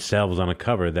puts themselves on a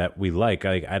cover that we like?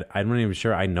 I'm not even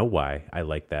sure I know why I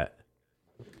like that.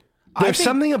 There's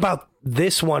something about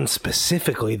this one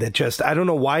specifically that just, I don't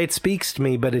know why it speaks to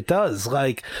me, but it does.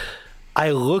 Like, I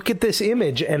look at this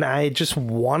image and I just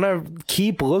want to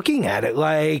keep looking at it.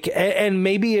 Like, and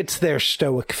maybe it's their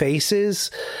stoic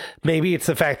faces. Maybe it's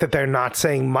the fact that they're not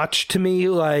saying much to me.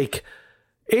 Like,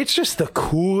 it's just the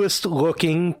coolest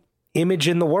looking image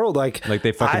in the world. Like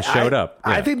they fucking showed up.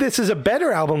 Yeah. I think this is a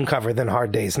better album cover than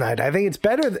Hard Day's Night. I think it's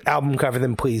better album cover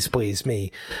than Please Please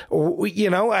Me. You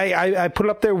know, I put it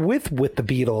up there with the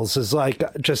Beatles as like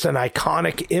just an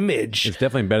iconic image. It's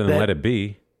definitely better than Let It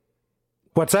Be.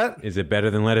 What's that? Is it better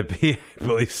than Let It Be? I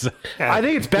believe so. I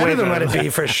think it's better than Let It Be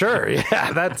for sure.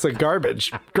 Yeah, that's a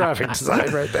garbage graphic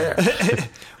design right there.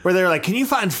 Where they're like, can you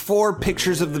find 4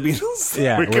 pictures of the Beatles?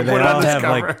 Yeah, we where can they put all on this have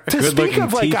cover. like To speak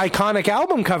of like teeth. iconic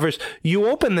album covers, you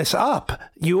open this up.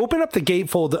 You open up the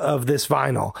gatefold of this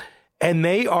vinyl, and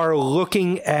they are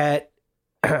looking at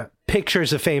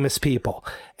pictures of famous people.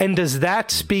 And does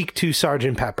that speak to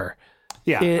Sgt. Pepper?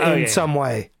 Yeah, in some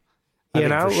way. I You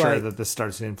think know, for sure like, that this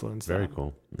starts to influence Very that.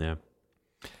 cool. Yeah.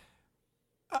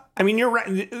 I mean, you're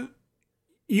right.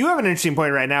 You have an interesting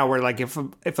point right now where, like, if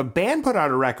a band put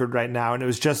out a record right now and it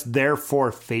was just their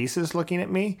 4 faces looking at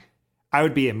me, I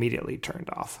would be immediately turned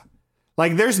off.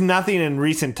 Like, there's nothing in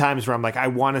recent times where I'm like, I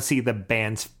want to see the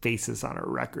band's faces on a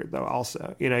record, though,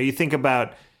 also. You know, you think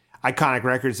about iconic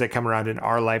records that come around in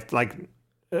our life, like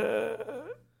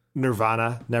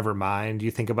Nirvana, Nevermind.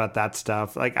 You think about that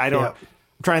stuff. Like, I don't... Yeah.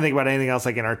 I'm trying to think about anything else,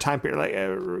 like, in our time period,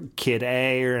 like Kid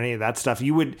A or any of that stuff.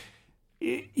 You would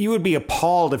be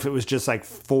appalled if it was just like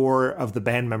 4 of the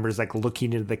band members like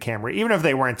looking into the camera, even if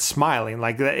they weren't smiling.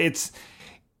 Like it's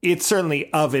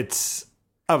certainly of its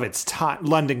time.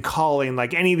 London Calling,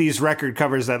 like any of these record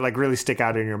covers that like really stick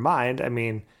out in your mind. I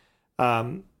mean,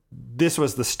 this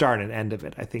was the start and end of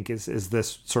it, I think, is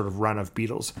this sort of run of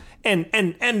Beatles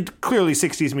and clearly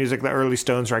 60s music, the early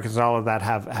Stones records, all of that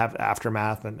have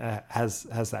aftermath and has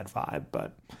that vibe.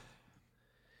 But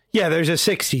yeah, there's a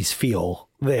 60s feel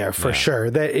there for sure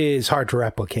that is hard to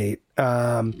replicate.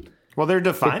 Well, they're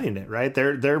defining it, right?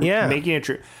 They're making it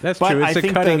true. That's true. It's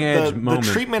a cutting edge moment.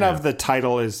 The treatment of the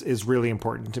title is really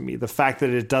important to me. The fact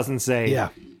that it doesn't say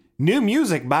new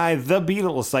music by the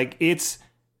Beatles, like it's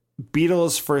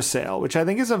Beatles for sale, which I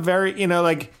think is a very, you know,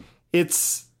 like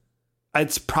it's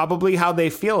probably how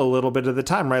they feel a little bit of the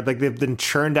time, right? Like they've been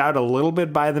churned out a little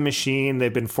bit by the machine.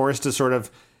 They've been forced to sort of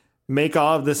make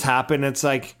all of this happen. It's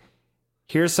like,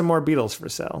 here's some more Beatles for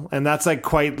sale. And that's like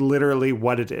quite literally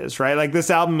what it is, right? Like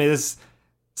this album is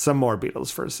some more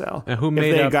Beatles for sale. And who if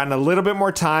made they had up... gotten a little bit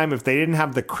more time, if they didn't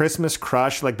have the Christmas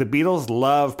crush, like the Beatles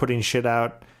love putting shit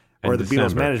out, or the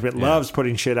Beatles management loves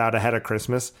putting shit out ahead of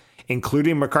Christmas,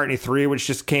 including McCartney 3, which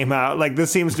just came out. Like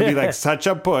this seems to be like such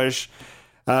a push.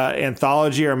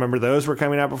 Anthology, I remember those were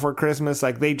coming out before Christmas.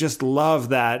 Like they just love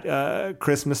that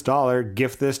Christmas dollar,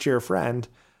 gift this to your friend.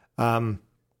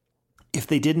 If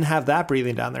they didn't have that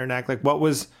breathing down their neck, like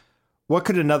what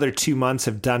could another 2 months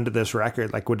have done to this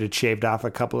record? Like would it shaved off a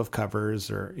couple of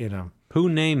covers, or, you know? Who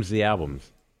names the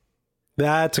albums?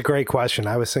 That's a great question.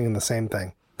 I was thinking the same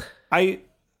thing.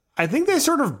 I think they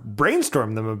sort of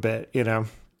brainstormed them a bit, you know?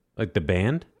 Like the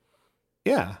band?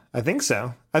 Yeah, I think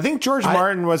so. I think George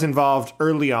Martin was involved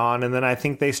early on, and then I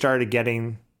think they started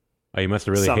getting... Oh, you must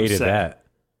have really hated that.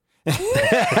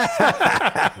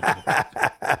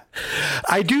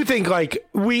 I do think, like,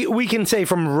 we can say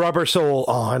from Rubber Soul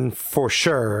on, for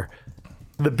sure,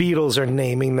 the Beatles are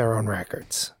naming their own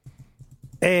records.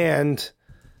 And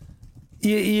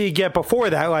you get before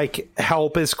that, like,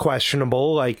 Help is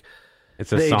questionable. Like,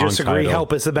 it's a they song disagree. title.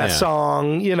 Help is the best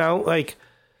song, you know? Like,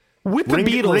 with the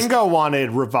Beatles... Ringo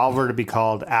wanted Revolver to be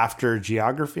called After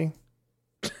Geography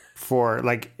for,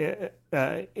 like,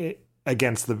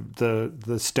 against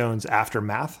the Stones'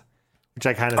 Aftermath, which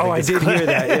I kind of think I did hear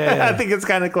that. Yeah. I think it's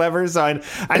kind of clever. So I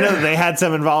know that they had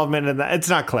some involvement in that. It's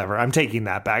not clever. I'm taking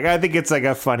that back. I think it's like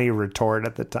a funny retort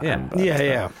at the time. Yeah. But,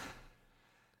 Yeah.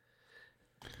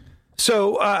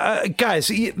 So, guys,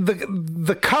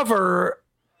 the cover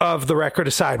of the record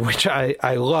aside, which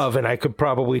I love and I could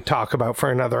probably talk about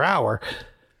for another hour,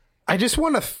 I just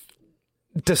want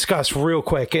to discuss real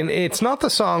quick, and it's not the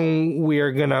song we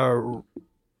are going to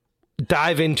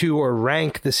dive into or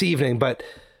rank this evening, but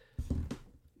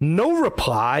No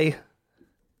Reply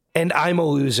and I'm a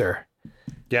Loser.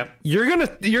 Yep. You're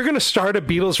gonna start a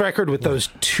Beatles record with those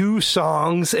 2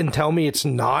 songs and tell me it's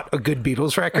not a good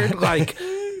Beatles record? Like,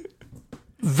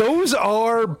 those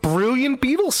are brilliant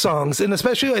Beatles songs, and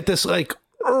especially like this, like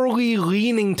early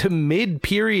leaning to mid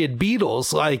period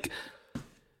Beatles. Like,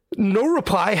 No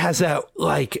Reply has that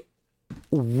like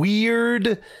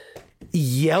weird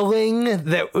yelling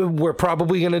that we're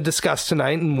probably going to discuss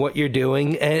tonight and what you're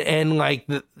doing, and like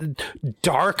the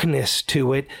darkness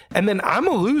to it. And then I'm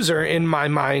a Loser in my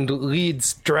mind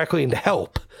leads directly into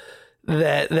Help,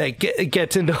 that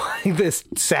gets into like this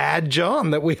sad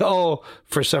John that we all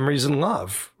for some reason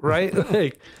love, right?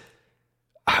 Like,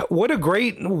 what a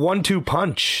great 1-2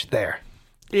 punch there.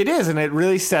 It is, and it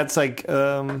really sets it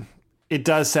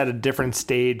does set a different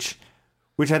stage,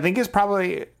 which I think is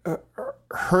probably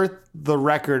hurt the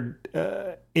record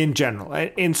in general,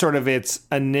 in sort of its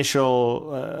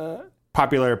initial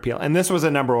popular appeal. And this was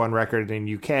a number one record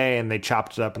in UK, and they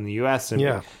chopped it up in the US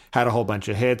and had a whole bunch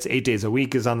of hits. 8 Days a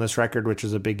Week is on this record, which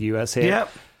is a big US hit. Yep.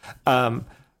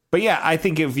 But yeah, I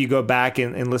think if you go back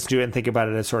and listen to it and think about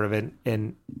it as sort of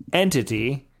an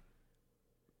entity,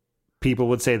 people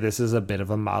would say this is a bit of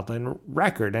a maudlin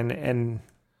record, and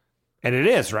it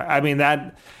is, right? I mean,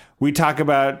 that we talk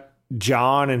about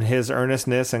John and his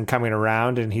earnestness and coming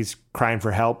around, and he's crying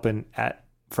for help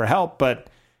but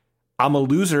I'm a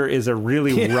Loser is a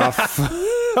really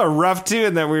rough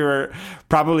tune that we were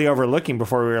probably overlooking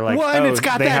before we were like, and it's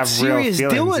got that serious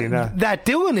Dylan, that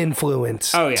Dylan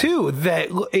influence too. That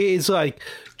is like,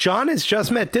 John has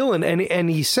just met Dylan, and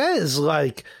he says,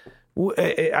 like,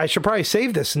 I should probably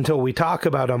save this until we talk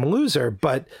about I'm a Loser,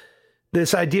 but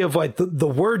this idea of like the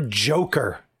word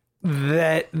Joker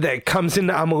that comes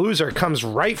into I'm a Loser comes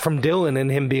right from Dylan,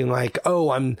 and him being like, oh,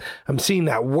 I'm seeing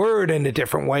that word in a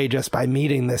different way just by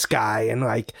meeting this guy and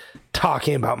like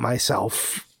talking about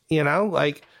myself,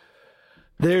 like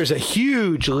there's a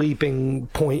huge leaping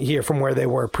point here from where they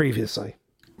were previously.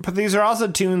 But these are also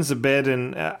tunes a bit,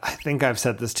 and I think I've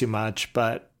said this too much,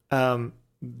 but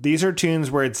these are tunes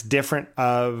where it's different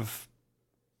of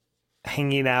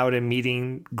hanging out and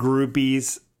meeting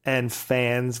groupies and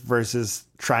fans versus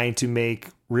trying to make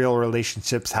real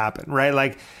relationships happen, right?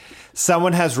 Like,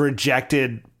 someone has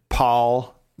rejected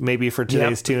Paul maybe for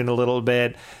today's tune a little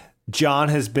bit. John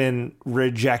has been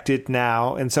rejected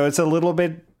now, and so it's a little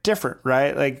bit different,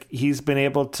 right? Like, he's been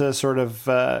able to sort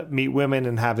of meet women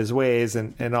and have his ways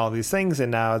and all these things,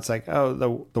 and now it's like, oh,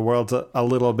 the world's a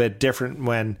little bit different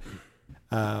when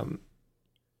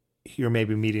you're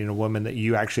maybe meeting a woman that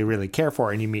you actually really care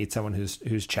for, and you meet someone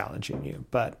who's challenging you.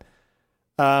 But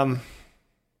we're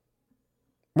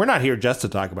not here just to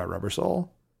talk about Rubber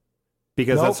Soul,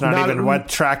 because that's not even what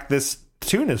track this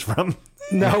tune is from.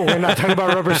 No, we're not talking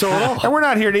about Rubber Soul at all. And we're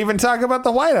not here to even talk about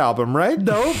the White Album, right?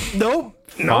 Nope.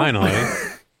 Finally.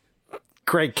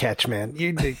 Great catch, man.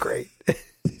 You did great.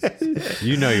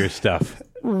 You know your stuff.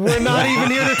 We're not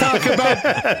even here to talk about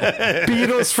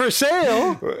Beatles for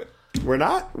Sale. We're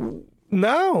not?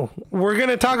 No. We're going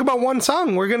to talk about one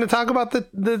song. We're going to talk about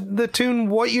the tune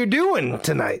What You're Doing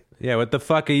tonight. Yeah, what the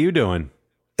fuck are you doing?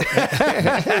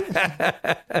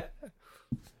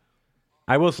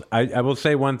 I will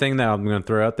say one thing that I'm going to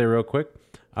throw out there real quick.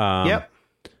 Yep.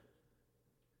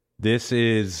 This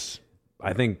is,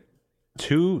 I think,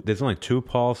 there's only 2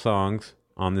 Paul songs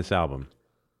on this album.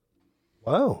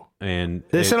 Whoa. And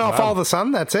this and I'll Follow the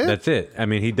Sun, that's it? That's it. I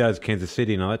mean, he does Kansas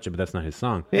City and all that shit, but that's not his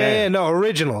song. Yeah, no,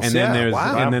 originals. And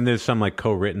then there's some like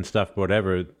co-written stuff,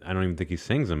 whatever. I don't even think he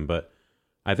sings them, but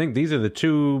I think these are the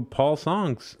 2 Paul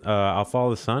songs. I'll Follow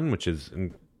the Sun, which is,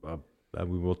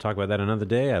 we will talk about that another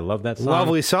day. I love that song.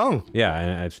 Lovely song. Yeah,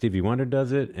 and Stevie Wonder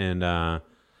does it, and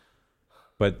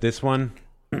but this one,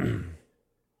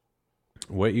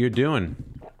 What You're Doing,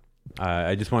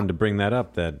 I just wanted to bring that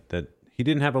up, that he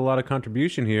didn't have a lot of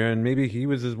contribution here, and maybe he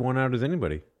was as worn out as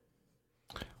anybody.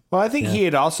 Well, I think he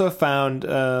had also found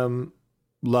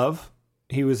love.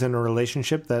 He was in a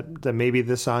relationship that maybe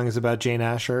this song is about Jane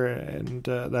Asher, and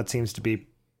that seems to be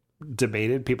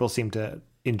debated. People seem to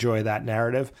enjoy that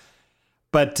narrative.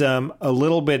 But a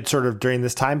little bit sort of during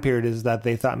this time period is that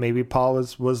they thought maybe Paul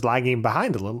was lagging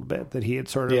behind a little bit, that he had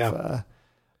sort of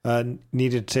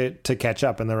needed to catch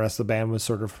up, and the rest of the band was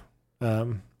sort of...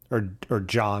 or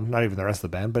John, not even the rest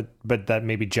of the band, but that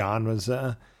maybe John was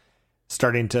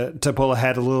starting to pull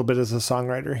ahead a little bit as a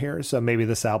songwriter here. So maybe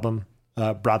this album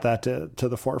brought that to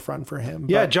the forefront for him.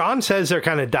 Yeah, John says they're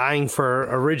kind of dying for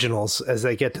originals as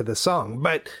they get to the song.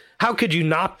 But how could you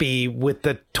not be with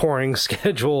the touring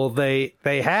schedule they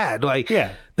had? Like,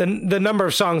 the number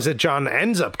of songs that John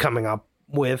ends up coming up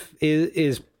with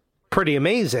is pretty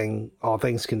amazing, all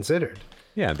things considered.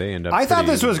 Yeah, they end up... I thought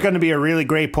this was going to be a really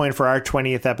great point for our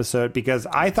 20th episode, because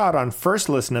I thought on first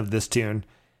listen of this tune,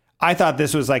 I thought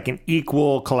this was like an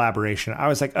equal collaboration. I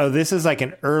was like, oh, this is like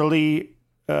an early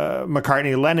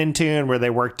McCartney-Lennon tune where they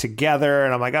work together.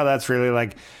 And I'm like, oh, that's really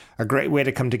like a great way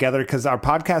to come together, because our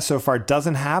podcast so far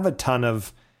doesn't have a ton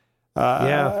of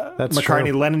that's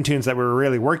McCartney-Lennon tunes that we're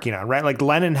really working on, right? Like,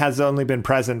 Lennon has only been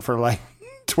present for like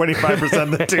 25%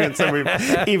 of the tunes that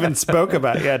we've even spoke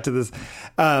about to this.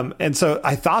 And so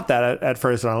I thought that at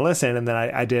first when I listened, and then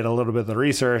I did a little bit of the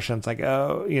research, and it's like,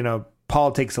 oh,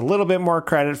 Paul takes a little bit more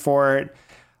credit for it.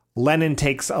 Lennon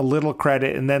takes a little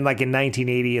credit, and then like in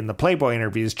 1980 in the Playboy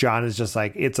interviews, John is just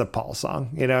like, it's a Paul song.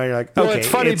 You know, you're like, okay, Well, it's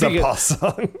funny it's a Paul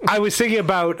song. I was thinking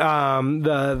about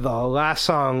the last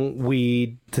song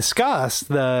we discussed,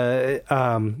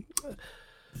 from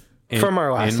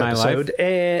our last episode.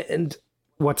 And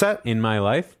what's that? In My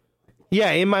Life?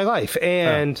 Yeah, In My Life.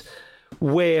 And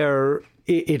where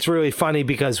it's really funny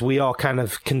because we all kind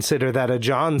of consider that a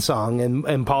John song,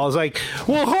 and Paul's like,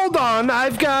 well, hold on,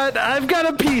 I've got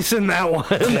a piece in that one.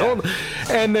 Yeah.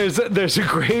 And there's a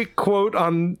great quote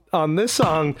on this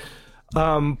song.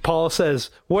 Paul says,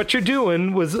 what you're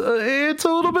doing was it's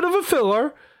a little bit of a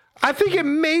filler. I think it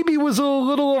maybe was a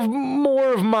little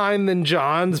more of mine than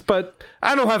John's, but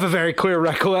I don't have a very clear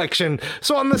recollection.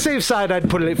 So on the safe side, I'd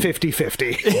put it at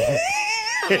 50-50.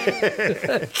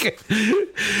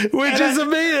 Which is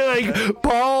amazing. Like,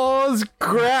 Paul's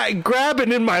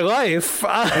grabbing In My Life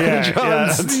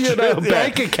John's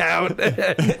bank account.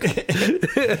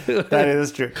 That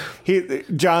is true.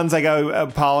 John's like,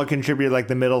 Paul contributed like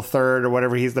the middle third or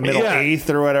whatever. He's the middle eighth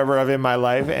or whatever of In My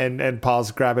Life. And Paul's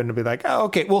grabbing to be like, oh,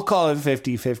 okay, we'll call it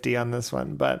 50-50 on this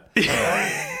one. But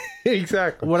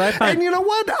exactly. What I find, and you know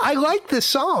what? I like this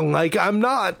song. Like, I'm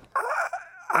not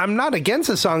against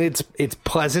the song. It's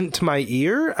pleasant to my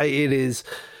ear. It is.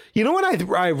 You know what?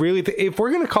 I really if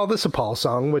we're gonna call this a Paul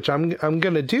song, which I'm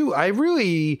gonna do, I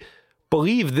really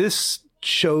believe this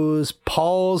shows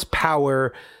Paul's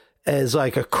power as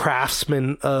like a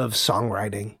craftsman of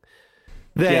songwriting.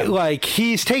 That like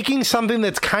he's taking something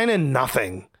that's kind of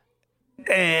nothing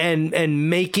and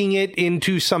making it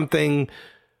into something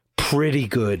pretty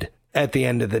good at the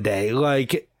end of the day.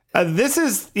 Like this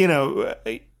is,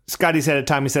 Scotty said at the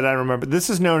time, he said, I don't remember. This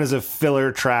is known as a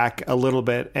filler track a little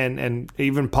bit. And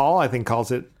even Paul, I think,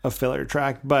 calls it a filler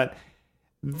track. But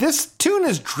this tune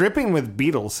is dripping with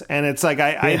Beatles. And it's like,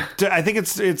 I think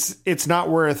it's not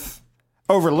worth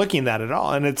overlooking that at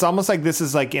all. And it's almost like this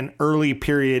is like an early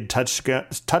period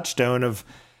touchstone of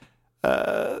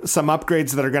some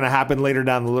upgrades that are going to happen later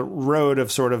down the road of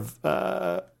sort of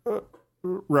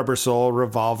Rubber Soul,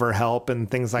 Revolver, Help, and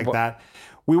things like that.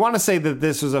 We want to say that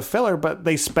this was a filler, but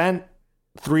they spent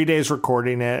 3 days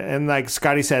recording it. And like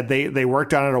Scotty said, they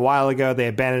worked on it a while ago. They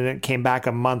abandoned it, came back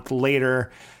a month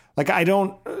later. Like,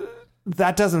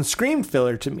 that doesn't scream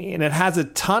filler to me. And it has a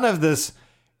ton of this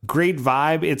great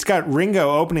vibe. It's got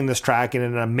Ringo opening this track in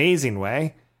an amazing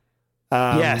way.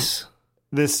 Yes.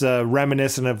 This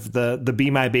reminiscent of the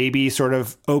Be My Baby sort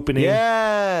of opening.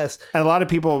 Yes. And a lot of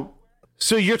people...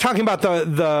 So you're talking about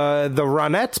the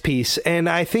Ronettes piece, and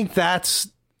I think that's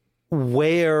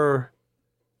where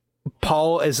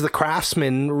Paul as the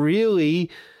craftsman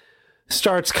really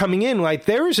starts coming in. Like,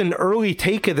 there's an early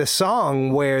take of the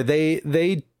song where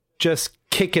they just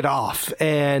kick it off,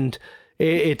 and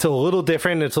it's a little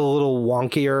different, it's a little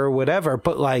wonkier or whatever,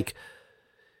 but like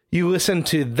you listen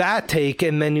to that take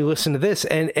and then you listen to this,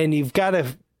 and you've got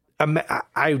to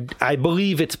I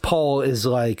believe it's Paul is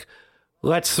like,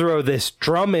 let's throw this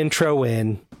drum intro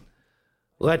in.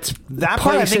 That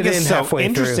part I think is so through.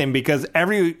 interesting because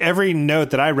every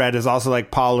note that I read is also like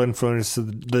Paul influenced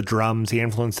the drums. He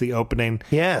influenced the opening.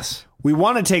 Yes. We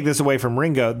want to take this away from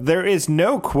Ringo. There is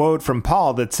no quote from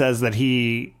Paul that says that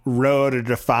he wrote or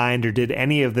defined or did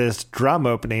any of this drum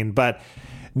opening, but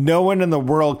no one in the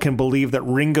world can believe that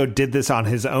Ringo did this on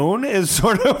his own is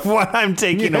sort of what I'm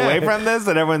taking away from this.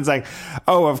 And everyone's like,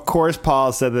 oh, of course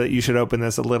Paul said that you should open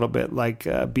this a little bit like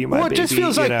Be My Baby. Well, it just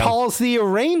feels like Paul's the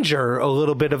arranger a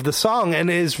little bit of the song and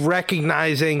is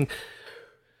recognizing,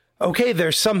 okay,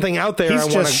 there's something out there.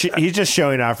 He's just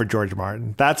showing off for George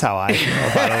Martin. That's how I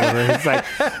feel about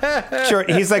it.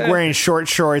 He's like wearing short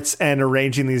shorts and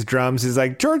arranging these drums. He's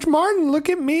like, George Martin, look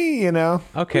at me,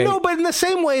 Okay. No, but in the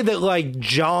same way that like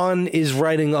John is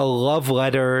writing a love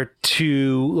letter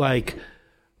to like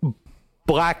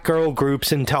black girl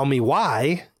groups and Tell Me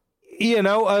Why,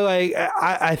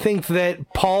 I think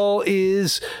that Paul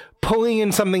is pulling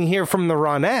in something here from the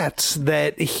Ronettes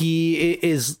that he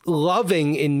is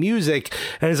loving in music,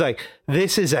 and is like,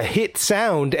 this is a hit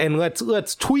sound, and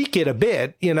let's tweak it a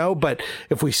bit, but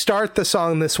if we start the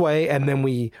song this way and then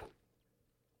we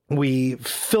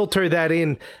filter that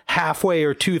in halfway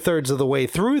or 2/3 of the way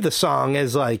through the song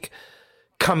as like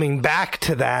coming back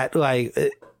to that, like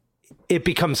it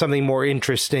becomes something more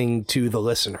interesting to the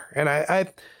listener. And I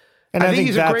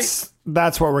think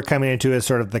that's what we're coming into as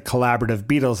sort of the collaborative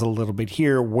Beatles a little bit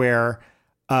here, where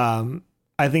I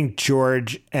think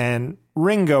George and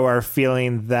Ringo are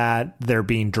feeling that they're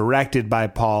being directed by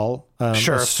Paul,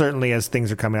 certainly as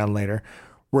things are coming on later,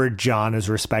 where John is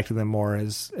respecting them more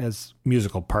as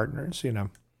musical partners, Yeah,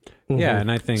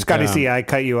 and I think... Scotty C, I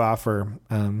cut you off for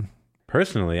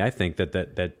personally, I think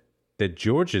that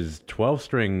George's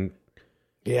 12-string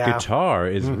guitar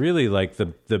is really like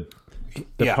the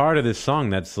part of this song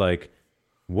that's like,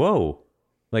 whoa,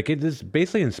 like it is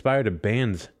basically inspired a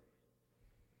band's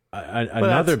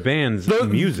another band's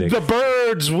music. The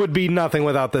Byrds would be nothing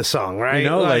without this song, right? You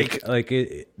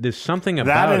know, there's something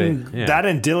about it. Yeah. That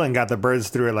and Dylan got the Byrds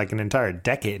through it like an entire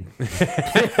decade.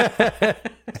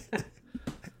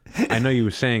 I know you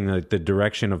were saying that the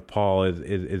direction of Paul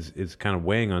is kind of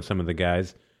weighing on some of the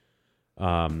guys,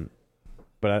 but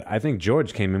I think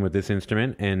George came in with this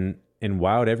instrument and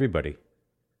wowed everybody.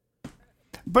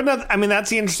 But no, I mean, that's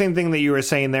the interesting thing that you were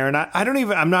saying there, and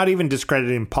I'm not even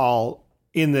discrediting Paul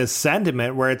in this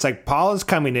sentiment where it's like Paul is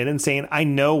coming in and saying, I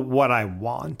know what I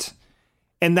want.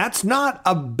 And that's not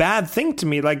a bad thing to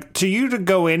me. Like, to you to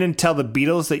go in and tell the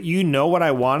Beatles that you know what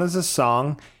I want as a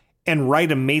song and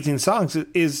write amazing songs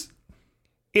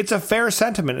it's a fair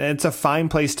sentiment, and it's a fine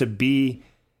place to be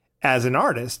as an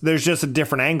artist. There's just a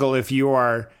different angle if you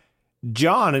are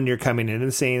John and you're coming in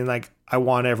and saying, like, I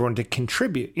want everyone to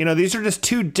contribute. You know, these are just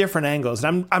two different angles.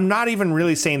 And I'm not even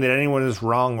really saying that anyone is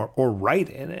wrong or right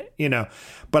in it, you know,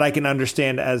 but I can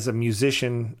understand as a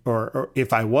musician, or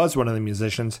if I was one of the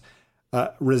musicians,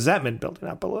 resentment building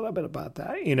up a little bit about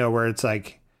that, you know, where it's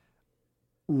like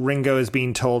Ringo is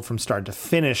being told from start to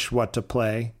finish what to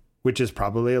play, which is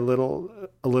probably a little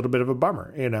bit of a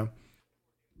bummer, you know.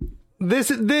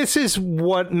 This is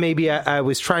what maybe I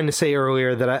was trying to say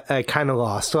earlier that I kind of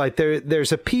lost. Like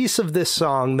there's a piece of this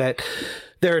song that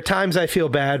there are times I feel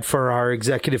bad for our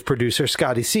executive producer,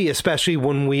 Scotty C, especially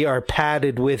when we are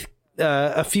padded with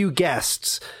a few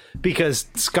guests, because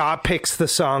Scott picks the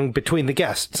song between the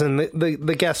guests, and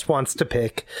the guest wants to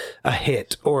pick a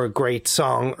hit or a great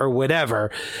song or whatever.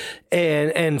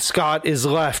 And Scott is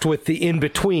left with the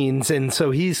in-betweens. And so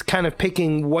he's kind of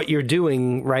picking what you're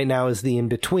doing right now as the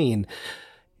in-between.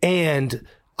 And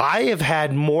I have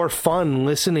had more fun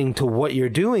listening to what you're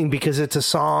doing because it's a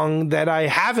song that I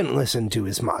haven't listened to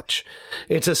as much.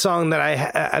 It's a song that I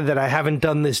haven't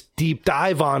done this deep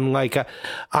dive on like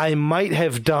I might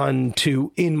have done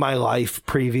to In My Life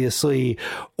previously,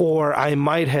 or I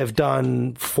might have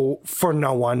done for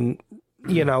No One,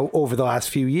 you know, over the last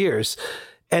few years.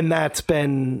 And that's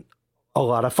been a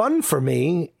lot of fun for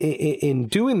me in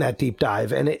doing that deep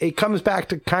dive. And it comes back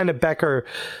to kind of Becker,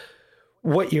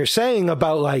 what you're saying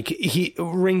about like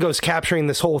Ringo's capturing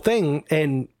this whole thing,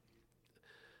 and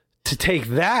to take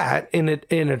that in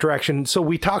a direction. So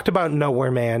we talked about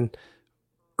Nowhere Man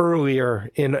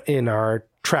earlier in our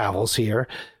travels here.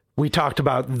 We talked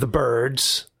about the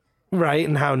Byrds, right?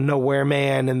 And how Nowhere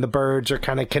Man and the Byrds are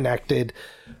kind of connected.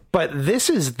 But this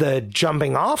is the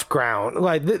jumping off ground.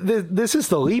 Like this is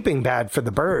the leaping pad for the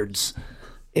Byrds,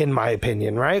 in my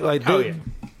opinion, right? Like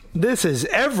this is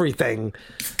everything.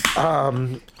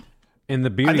 And the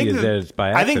beauty is that it's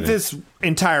by accident. I think this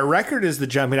entire record is the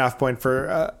jumping off point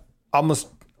for almost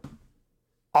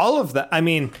all of that. I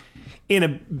mean, in a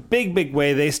big, big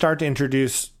way, they start to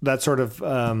introduce that sort of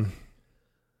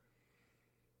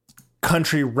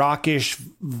country rockish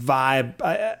vibe.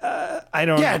 I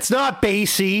don't know. Yeah, it's not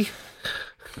bassy.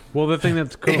 Well, the thing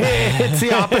that's cool. It's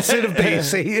the opposite of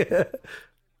bassy.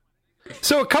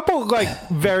 So a couple like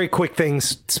very quick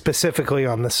things specifically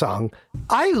on the song.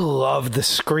 I love the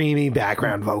screamy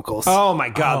background vocals. Oh my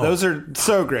God, those are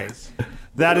so great.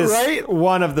 That is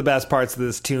one of the best parts of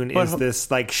this tune is this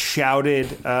like shouted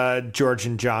George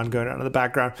and John going on in the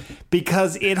background,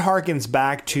 because it harkens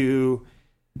back to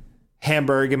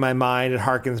Hamburg in my mind. It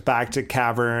harkens back to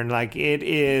Cavern. Like it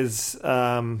is.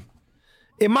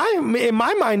 In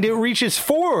my mind, it reaches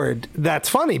forward. That's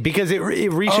funny because it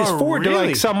reaches forward to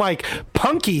like some like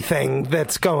punky thing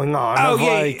that's going on. Oh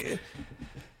yeah,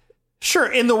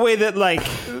 sure. In the way that like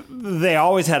they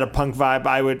always had a punk vibe,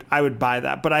 I would buy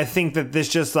that. But I think that this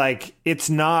just like it's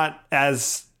not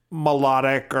as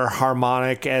melodic or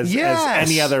harmonic as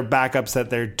any other backups that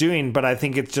they're doing. But I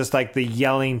think it's just like the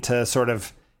yelling to sort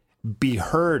of be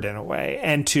heard in a way,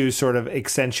 and to sort of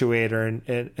accentuate or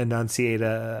enunciate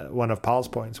one of Paul's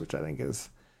points, which I think is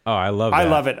I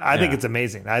love it. I think it's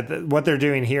amazing. What they're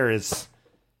doing here is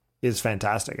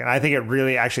fantastic, and I think it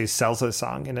really actually sells the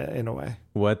song in a way.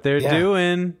 What they're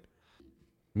doing,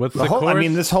 what's the chorus? I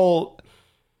mean, this whole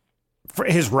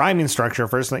his rhyming structure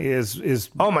personally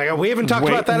is oh my God, we haven't talked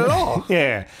about that at all.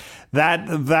 Yeah.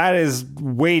 That is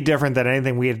way different than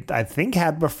anything we had, I think,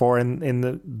 had before in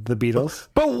the Beatles.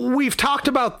 But we've talked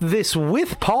about this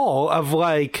with Paul of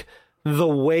like the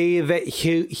way that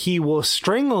he will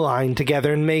string a line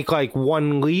together and make like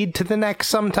one lead to the next.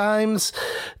 Sometimes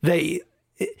it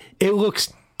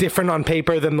looks different on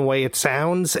paper than the way it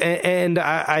sounds. And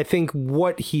I think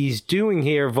what he's doing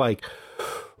here of like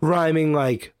rhyming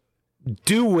like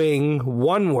doing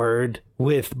one word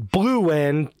with blue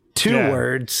and two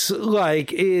words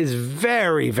like is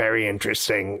very, very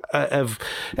interesting. And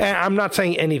I'm not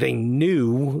saying anything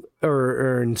new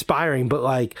or inspiring, but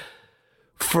like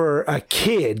for a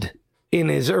kid in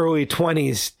his early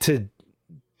 20s to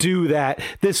do that,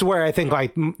 this is where I think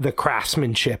like the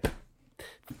craftsmanship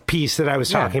piece that I was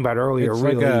talking about earlier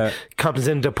really comes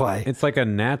into play. It's like a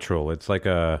natural. It's like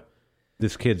a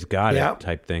this kid's got it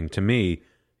type thing to me.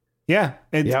 Yeah,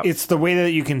 it's the way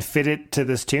that you can fit it to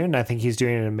this tune. I think he's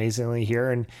doing it amazingly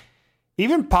here. And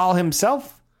even Paul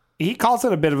himself, he calls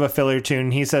it a bit of a filler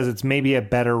tune. He says it's maybe a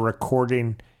better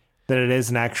recording than it is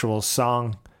an actual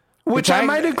song. Which I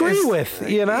might agree with,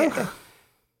 you know? Yeah.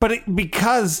 But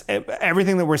because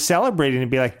everything that we're celebrating to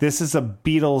be like, this is a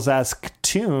Beatles-esque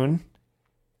tune,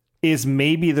 is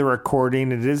maybe the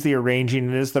recording, it is the arranging,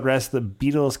 it is the rest of the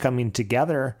Beatles coming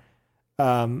together.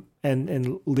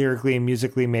 And lyrically and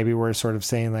musically, maybe we're sort of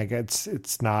saying like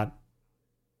it's not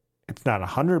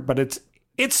 100, but it's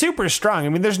super strong. I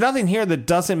mean, there's nothing here that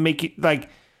doesn't make you like.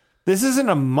 This isn't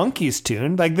a Monkees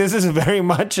tune. Like this is very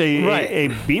much a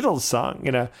Beatles song.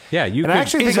 You know? Yeah, you. And I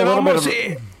actually think a little bit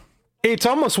of. It's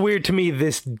almost weird to me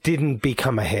this didn't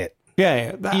become a hit.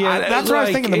 Yeah, that's what I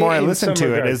was thinking. The more I listen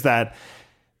to it, is that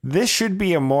this should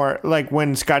be a more like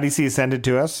when Scotty C sent it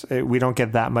to us. We don't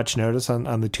get that much notice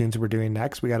on the tunes we're doing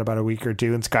next. We got about a week or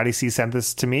two, and Scotty C sent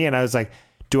this to me, and I was like,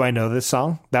 "Do I know this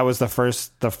song?" That was the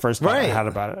first thought I had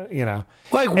about it. You know,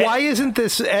 like why isn't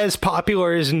this as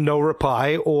popular as No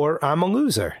Reply or I'm a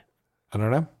Loser? I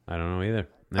don't know. I don't know either.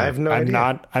 No. I have no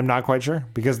idea. I'm not quite sure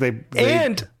because they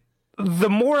and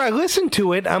the more I listen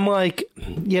to it, I'm like,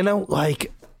 you know,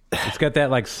 like. It's got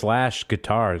that like Slash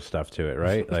guitar stuff to it,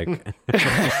 right? Like,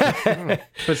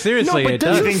 but seriously, it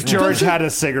does. You think George had a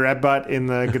cigarette butt in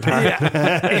the guitar?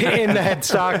 In the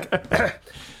headstock?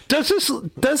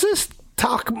 Does this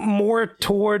talk more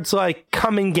towards like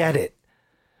 "Come and Get It"?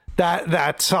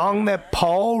 That song that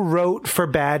Paul wrote for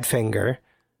Badfinger.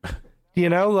 You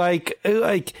know, like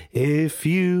if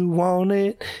you want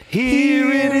it, here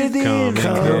it is.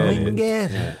 Come and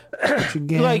get it.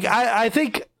 Like I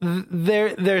think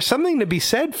there's something to be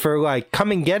said for like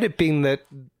 "Come and Get It" being the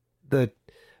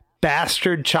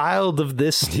bastard child of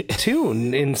this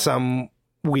tune in some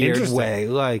weird way.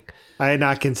 Like I had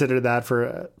not considered that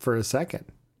for a second,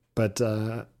 but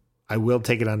I will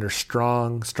take it under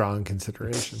strong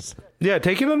consideration. Yeah,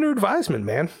 take it under advisement,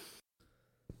 man.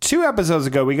 2 episodes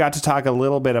ago, we got to talk a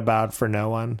little bit about For No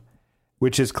One,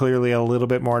 which is clearly a little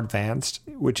bit more advanced,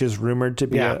 which is rumored to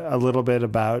be a little bit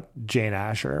about Jane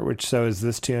Asher, which so is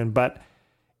this tune. But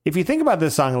if you think about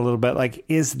this song a little bit, like,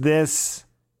 is this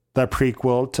the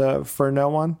prequel to For No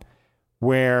One,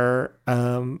 where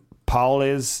Paul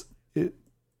is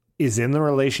in the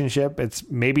relationship? It's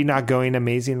maybe not going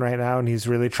amazing right now, and he's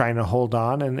really trying to hold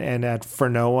on. And at For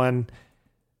No One,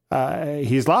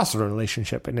 he's lost the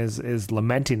relationship and is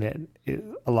lamenting it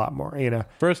a lot more, you know.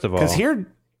 First of all, because here,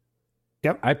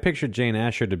 I pictured Jane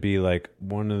Asher to be like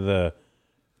one of the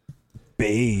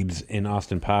babes in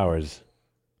Austin Powers.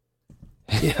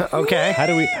 Yeah. Okay.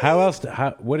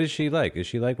 What is she like? Is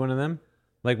she like one of them?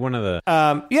 Like one of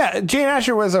the? Jane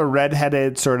Asher was a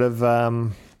redheaded sort of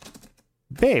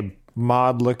babe,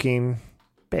 mod-looking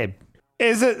babe.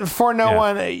 Is it For No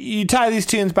One? You tie these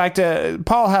tunes back to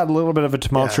Paul had a little bit of a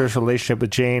tumultuous relationship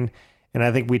with Jane, and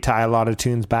I think we tie a lot of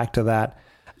tunes back to that.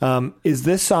 Is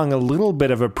this song a little bit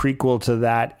of a prequel to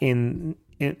that in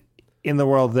the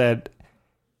world that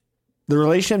the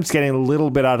relationship's getting a little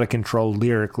bit out of control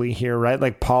lyrically here, right?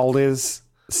 Like Paul is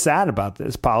sad about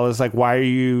this. Paul is like, why are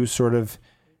you sort of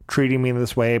treating me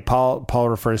this way? Paul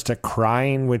refers to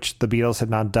crying, which the Beatles had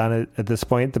not done at this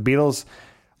point. The Beatles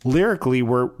lyrically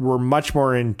were much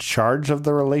more in charge of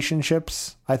the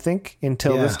relationships, I think,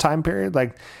 until this time period.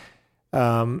 Like,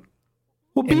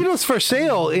 Beatles for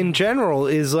Sale in general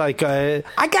is like I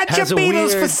got your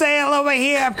Beatles for sale over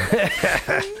here.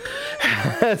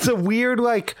 It's a weird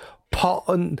like Paul.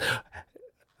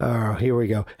 Oh, here we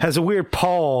go. Has a weird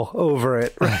Paul over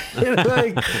it. Right?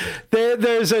 Like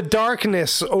there's a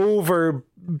darkness over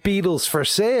Beatles for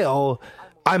Sale.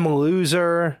 I'm a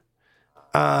Loser.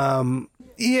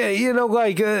 Yeah, you know,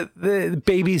 like the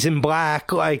Babies in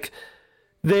Black. Like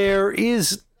there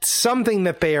is something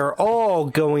that they are all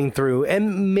going through,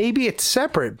 and maybe it's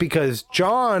separate because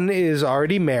John is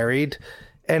already married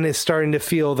and is starting to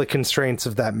feel the constraints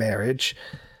of that marriage,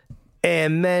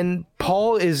 and then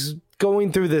Paul is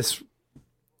going through this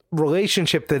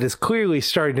relationship that is clearly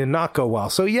starting to not go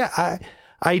well. So yeah,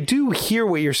 I do hear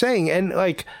what you're saying, and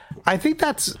like I think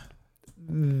that's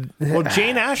Well,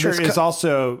 Jane Asher is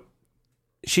also,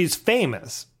 she's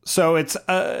famous, so it's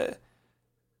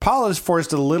Paul is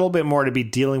forced a little bit more to be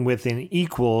dealing with an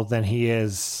equal than he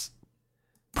is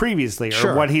previously,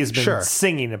 or what he's been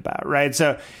singing about, right?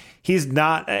 So he's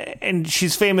not, and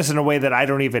she's famous in a way that I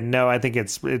don't even know. I think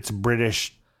it's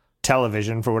British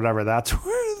television, for whatever that's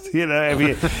worth. You know,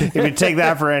 if you take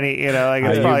that for any, you know, like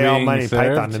it's probably all Monty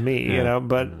Python to me, you know.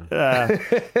 But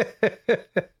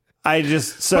I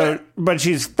just but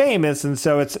she's famous, and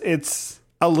so it's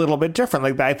a little bit different.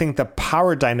 Like I think the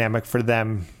power dynamic for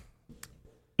them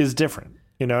is different.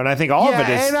 You know, and I think all of it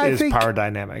is power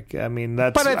dynamic. I mean,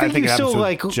 that's. But I think it happens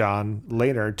with John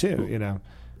later too. You know,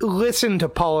 listen to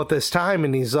Paul at this time,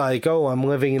 and he's like, "Oh, I'm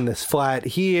living in this flat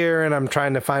here, and I'm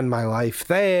trying to find my life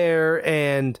there."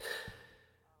 And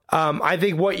I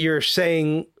think what you're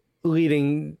saying,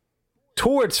 leading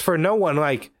towards For No One,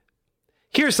 like,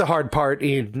 here's the hard part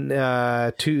in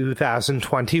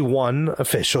 2021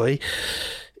 officially,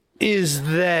 is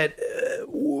that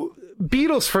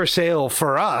Beatles for Sale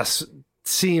for us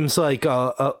seems like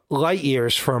a light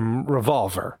years from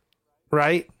Revolver,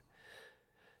 right?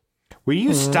 Will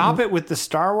you stop it with the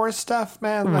Star Wars stuff,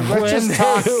 man? Like, let's just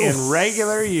talk in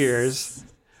regular years.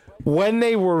 When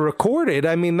they were recorded,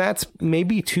 I mean, that's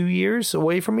maybe 2 years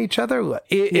away from each other,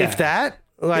 if that.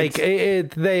 Like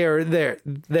they are.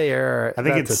 I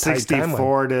think it's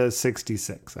 64 to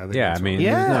 66. I think. Yeah, I mean,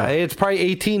 it's probably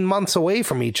 18 months away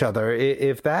from each other,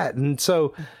 if that. And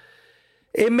so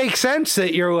it makes sense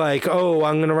that you're like, oh,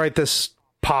 I'm going to write this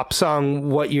pop song,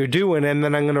 what you're doing, and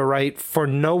then I'm going to write For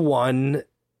No One,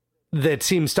 that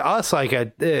seems to us like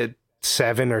a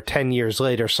 7 or 10 years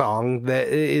later song that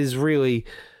is really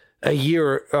a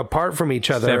year apart from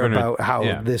each other about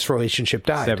how this relationship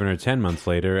died. 7 or 10 months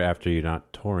later, after you're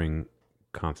not touring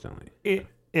constantly.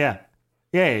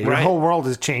 Your whole world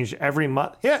has changed every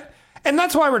month. Yeah. And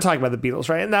that's why we're talking about the Beatles,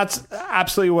 right? And that's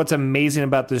absolutely what's amazing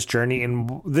about this journey.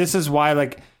 And this is why,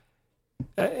 like,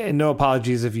 and no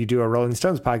apologies if you do a Rolling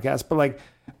Stones podcast, but like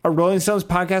a Rolling Stones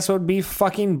podcast would be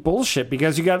fucking bullshit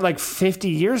because you got like 50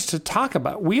 years to talk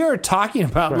about. We are talking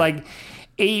about like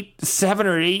 7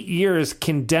 or 8 years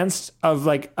condensed of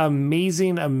like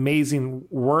amazing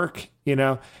work, you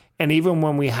know? And even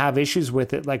when we have issues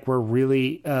with it, like we're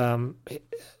really,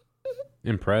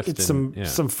 impressed. It's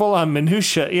some full on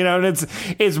minutia, you know, and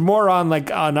it's more on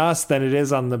us than it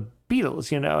is on the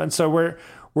Beatles, you know? And so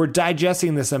we're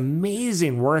digesting this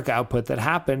amazing work output that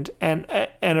happened. And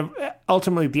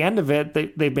ultimately at the end of it,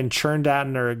 they've been churned out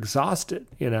and are exhausted,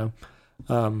 you know?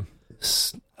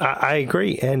 I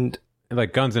agree. And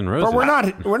like Guns N' Roses.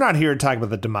 But we're not here to talk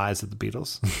about the demise of the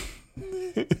Beatles.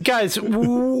 Guys,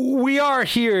 we are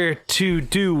here to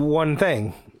do one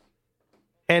thing.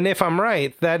 And if I'm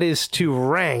right, that is to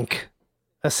rank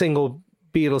a single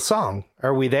Beatles song.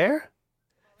 Are we there?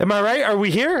 Am I right? Are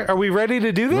we here? Are we ready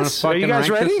to do this? Are you guys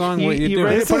ready? You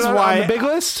ready to put it on the big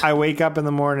list? I wake up in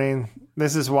the morning.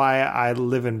 This is why I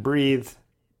live and breathe.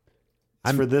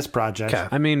 It's for this project.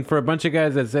 I mean, for a bunch of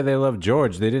guys that say they love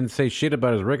George, they didn't say shit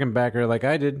about his Rickenbacker like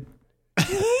I did.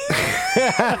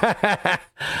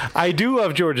 I do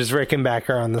love George's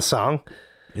Rickenbacker on the song.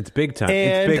 It's big time.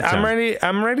 And it's big time.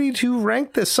 I'm ready to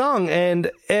rank this song.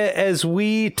 And as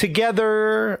we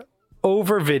together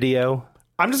over video,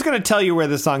 I'm just going to tell you where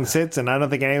the song sits, and I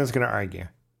don't think anyone's going to argue.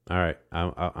 All right.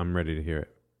 I'm ready to hear it.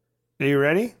 Are you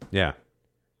ready? Yeah.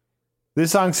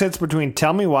 This song sits between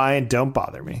Tell Me Why and Don't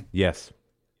Bother Me. Yes.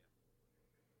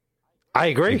 I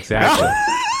agree. Exactly.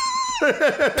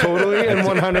 Totally and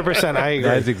 100%. I agree.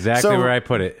 That's exactly where I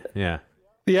put it. Yeah.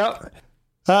 Yep.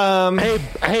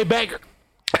 Hey, Becker.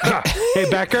 Hey,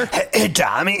 Becker. Hey,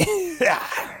 Tommy.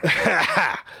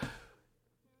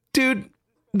 Dude,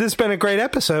 this has been a great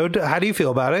episode. How do you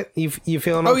feel about it? You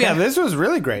feeling okay? Oh, yeah, this was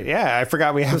really great. Yeah, I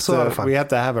forgot we have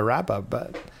to have a wrap-up,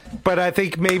 But I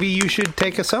think maybe you should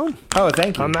take us home. Oh,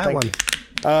 thank you. On that one.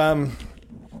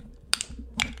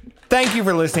 Thank you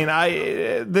for listening.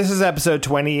 This is episode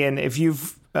 20, and if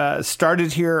you've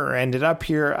started here or ended up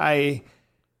here, I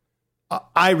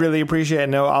really appreciate it. I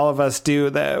know all of us do.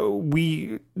 That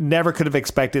we never could have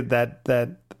expected that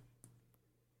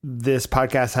this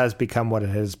podcast has become what it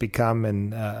has become,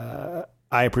 and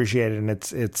I appreciate it. And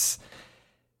it's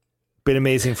been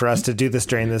amazing for us to do this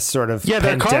during this sort of they're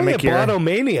pandemic calling it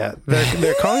Blotomania.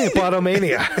 They're calling it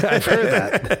Blotomania. I've heard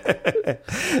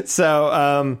that.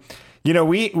 So, you know,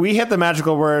 we hit the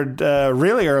magical word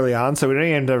really early on, so we didn't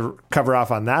even have to cover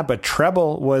off on that. But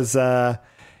treble was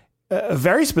a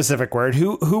very specific word.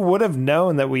 Who would have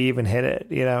known that we even hit it?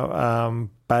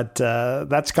 But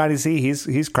that's Scotty C.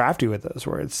 He's crafty with those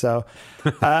words. So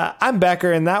I'm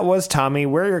Becker, and that was Tommy.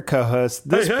 We're your co-hosts.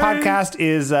 This podcast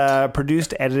is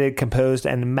produced, edited, composed,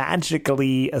 and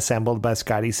magically assembled by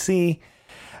Scotty C.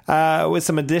 With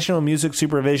some additional music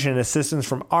supervision and assistance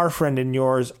from our friend and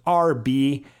yours,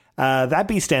 RB. That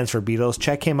B stands for Beatles.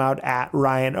 Check him out at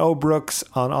Ryan O'Brooks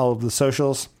on all of the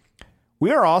socials.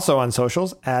 We are also on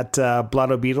socials at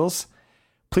Blotto Beatles.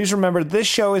 Please remember, this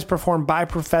show is performed by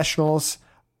professionals.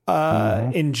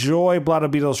 Enjoy Blotto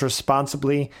Beatles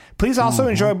responsibly. Please also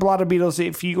enjoy Blotto Beatles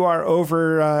if you are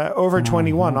over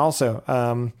 21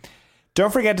 also.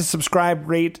 Don't forget to subscribe,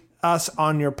 rate us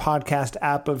on your podcast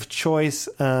app of choice.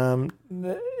 5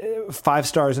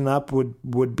 stars and up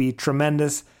would be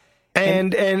tremendous.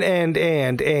 And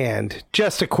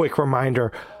just a quick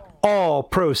reminder, all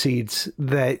proceeds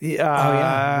that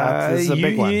that's a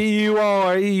big one. You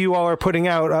all are putting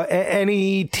out,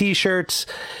 any t-shirts,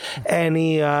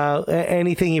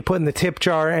 anything you put in the tip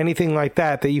jar, anything like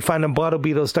that you find on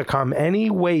BlottleBeatles.com, any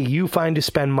way you find to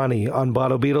spend money on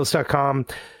BlottleBeatles.com,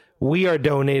 we are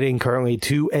donating currently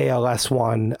to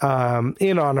ALS1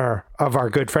 in honor of our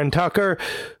good friend Tucker,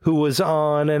 who was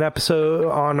on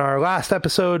our last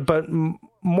episode, but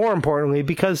more importantly,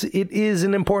 because it is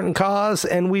an important cause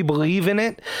and we believe in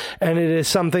it, and it is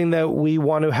something that we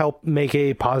want to help make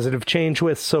a positive change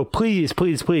with. So please,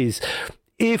 please, please,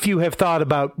 if you have thought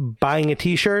about buying a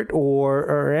t-shirt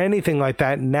or anything like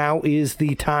that, now is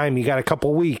the time. You got a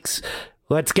couple weeks.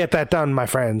 Let's get that done, my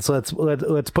friends. Let's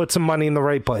put some money in the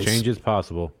right place. Change is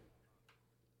possible.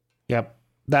 Yep.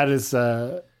 That is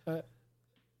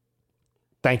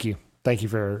thank you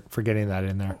for getting that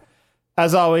in there.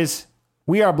 As always,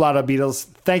 we are Blotto Beatles.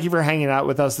 Thank you for hanging out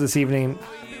with us this evening.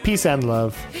 Peace and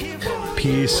love.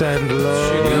 Peace and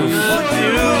love.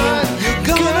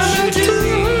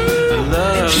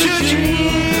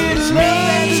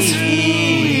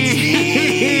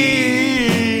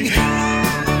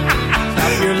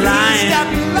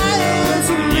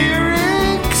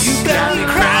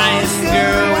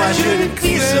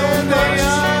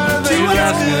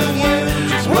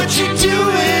 What you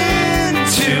doing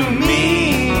to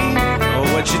me? Oh,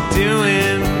 what you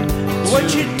doing?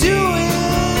 What you doing?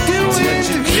 What you doing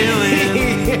to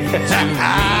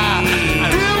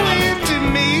me?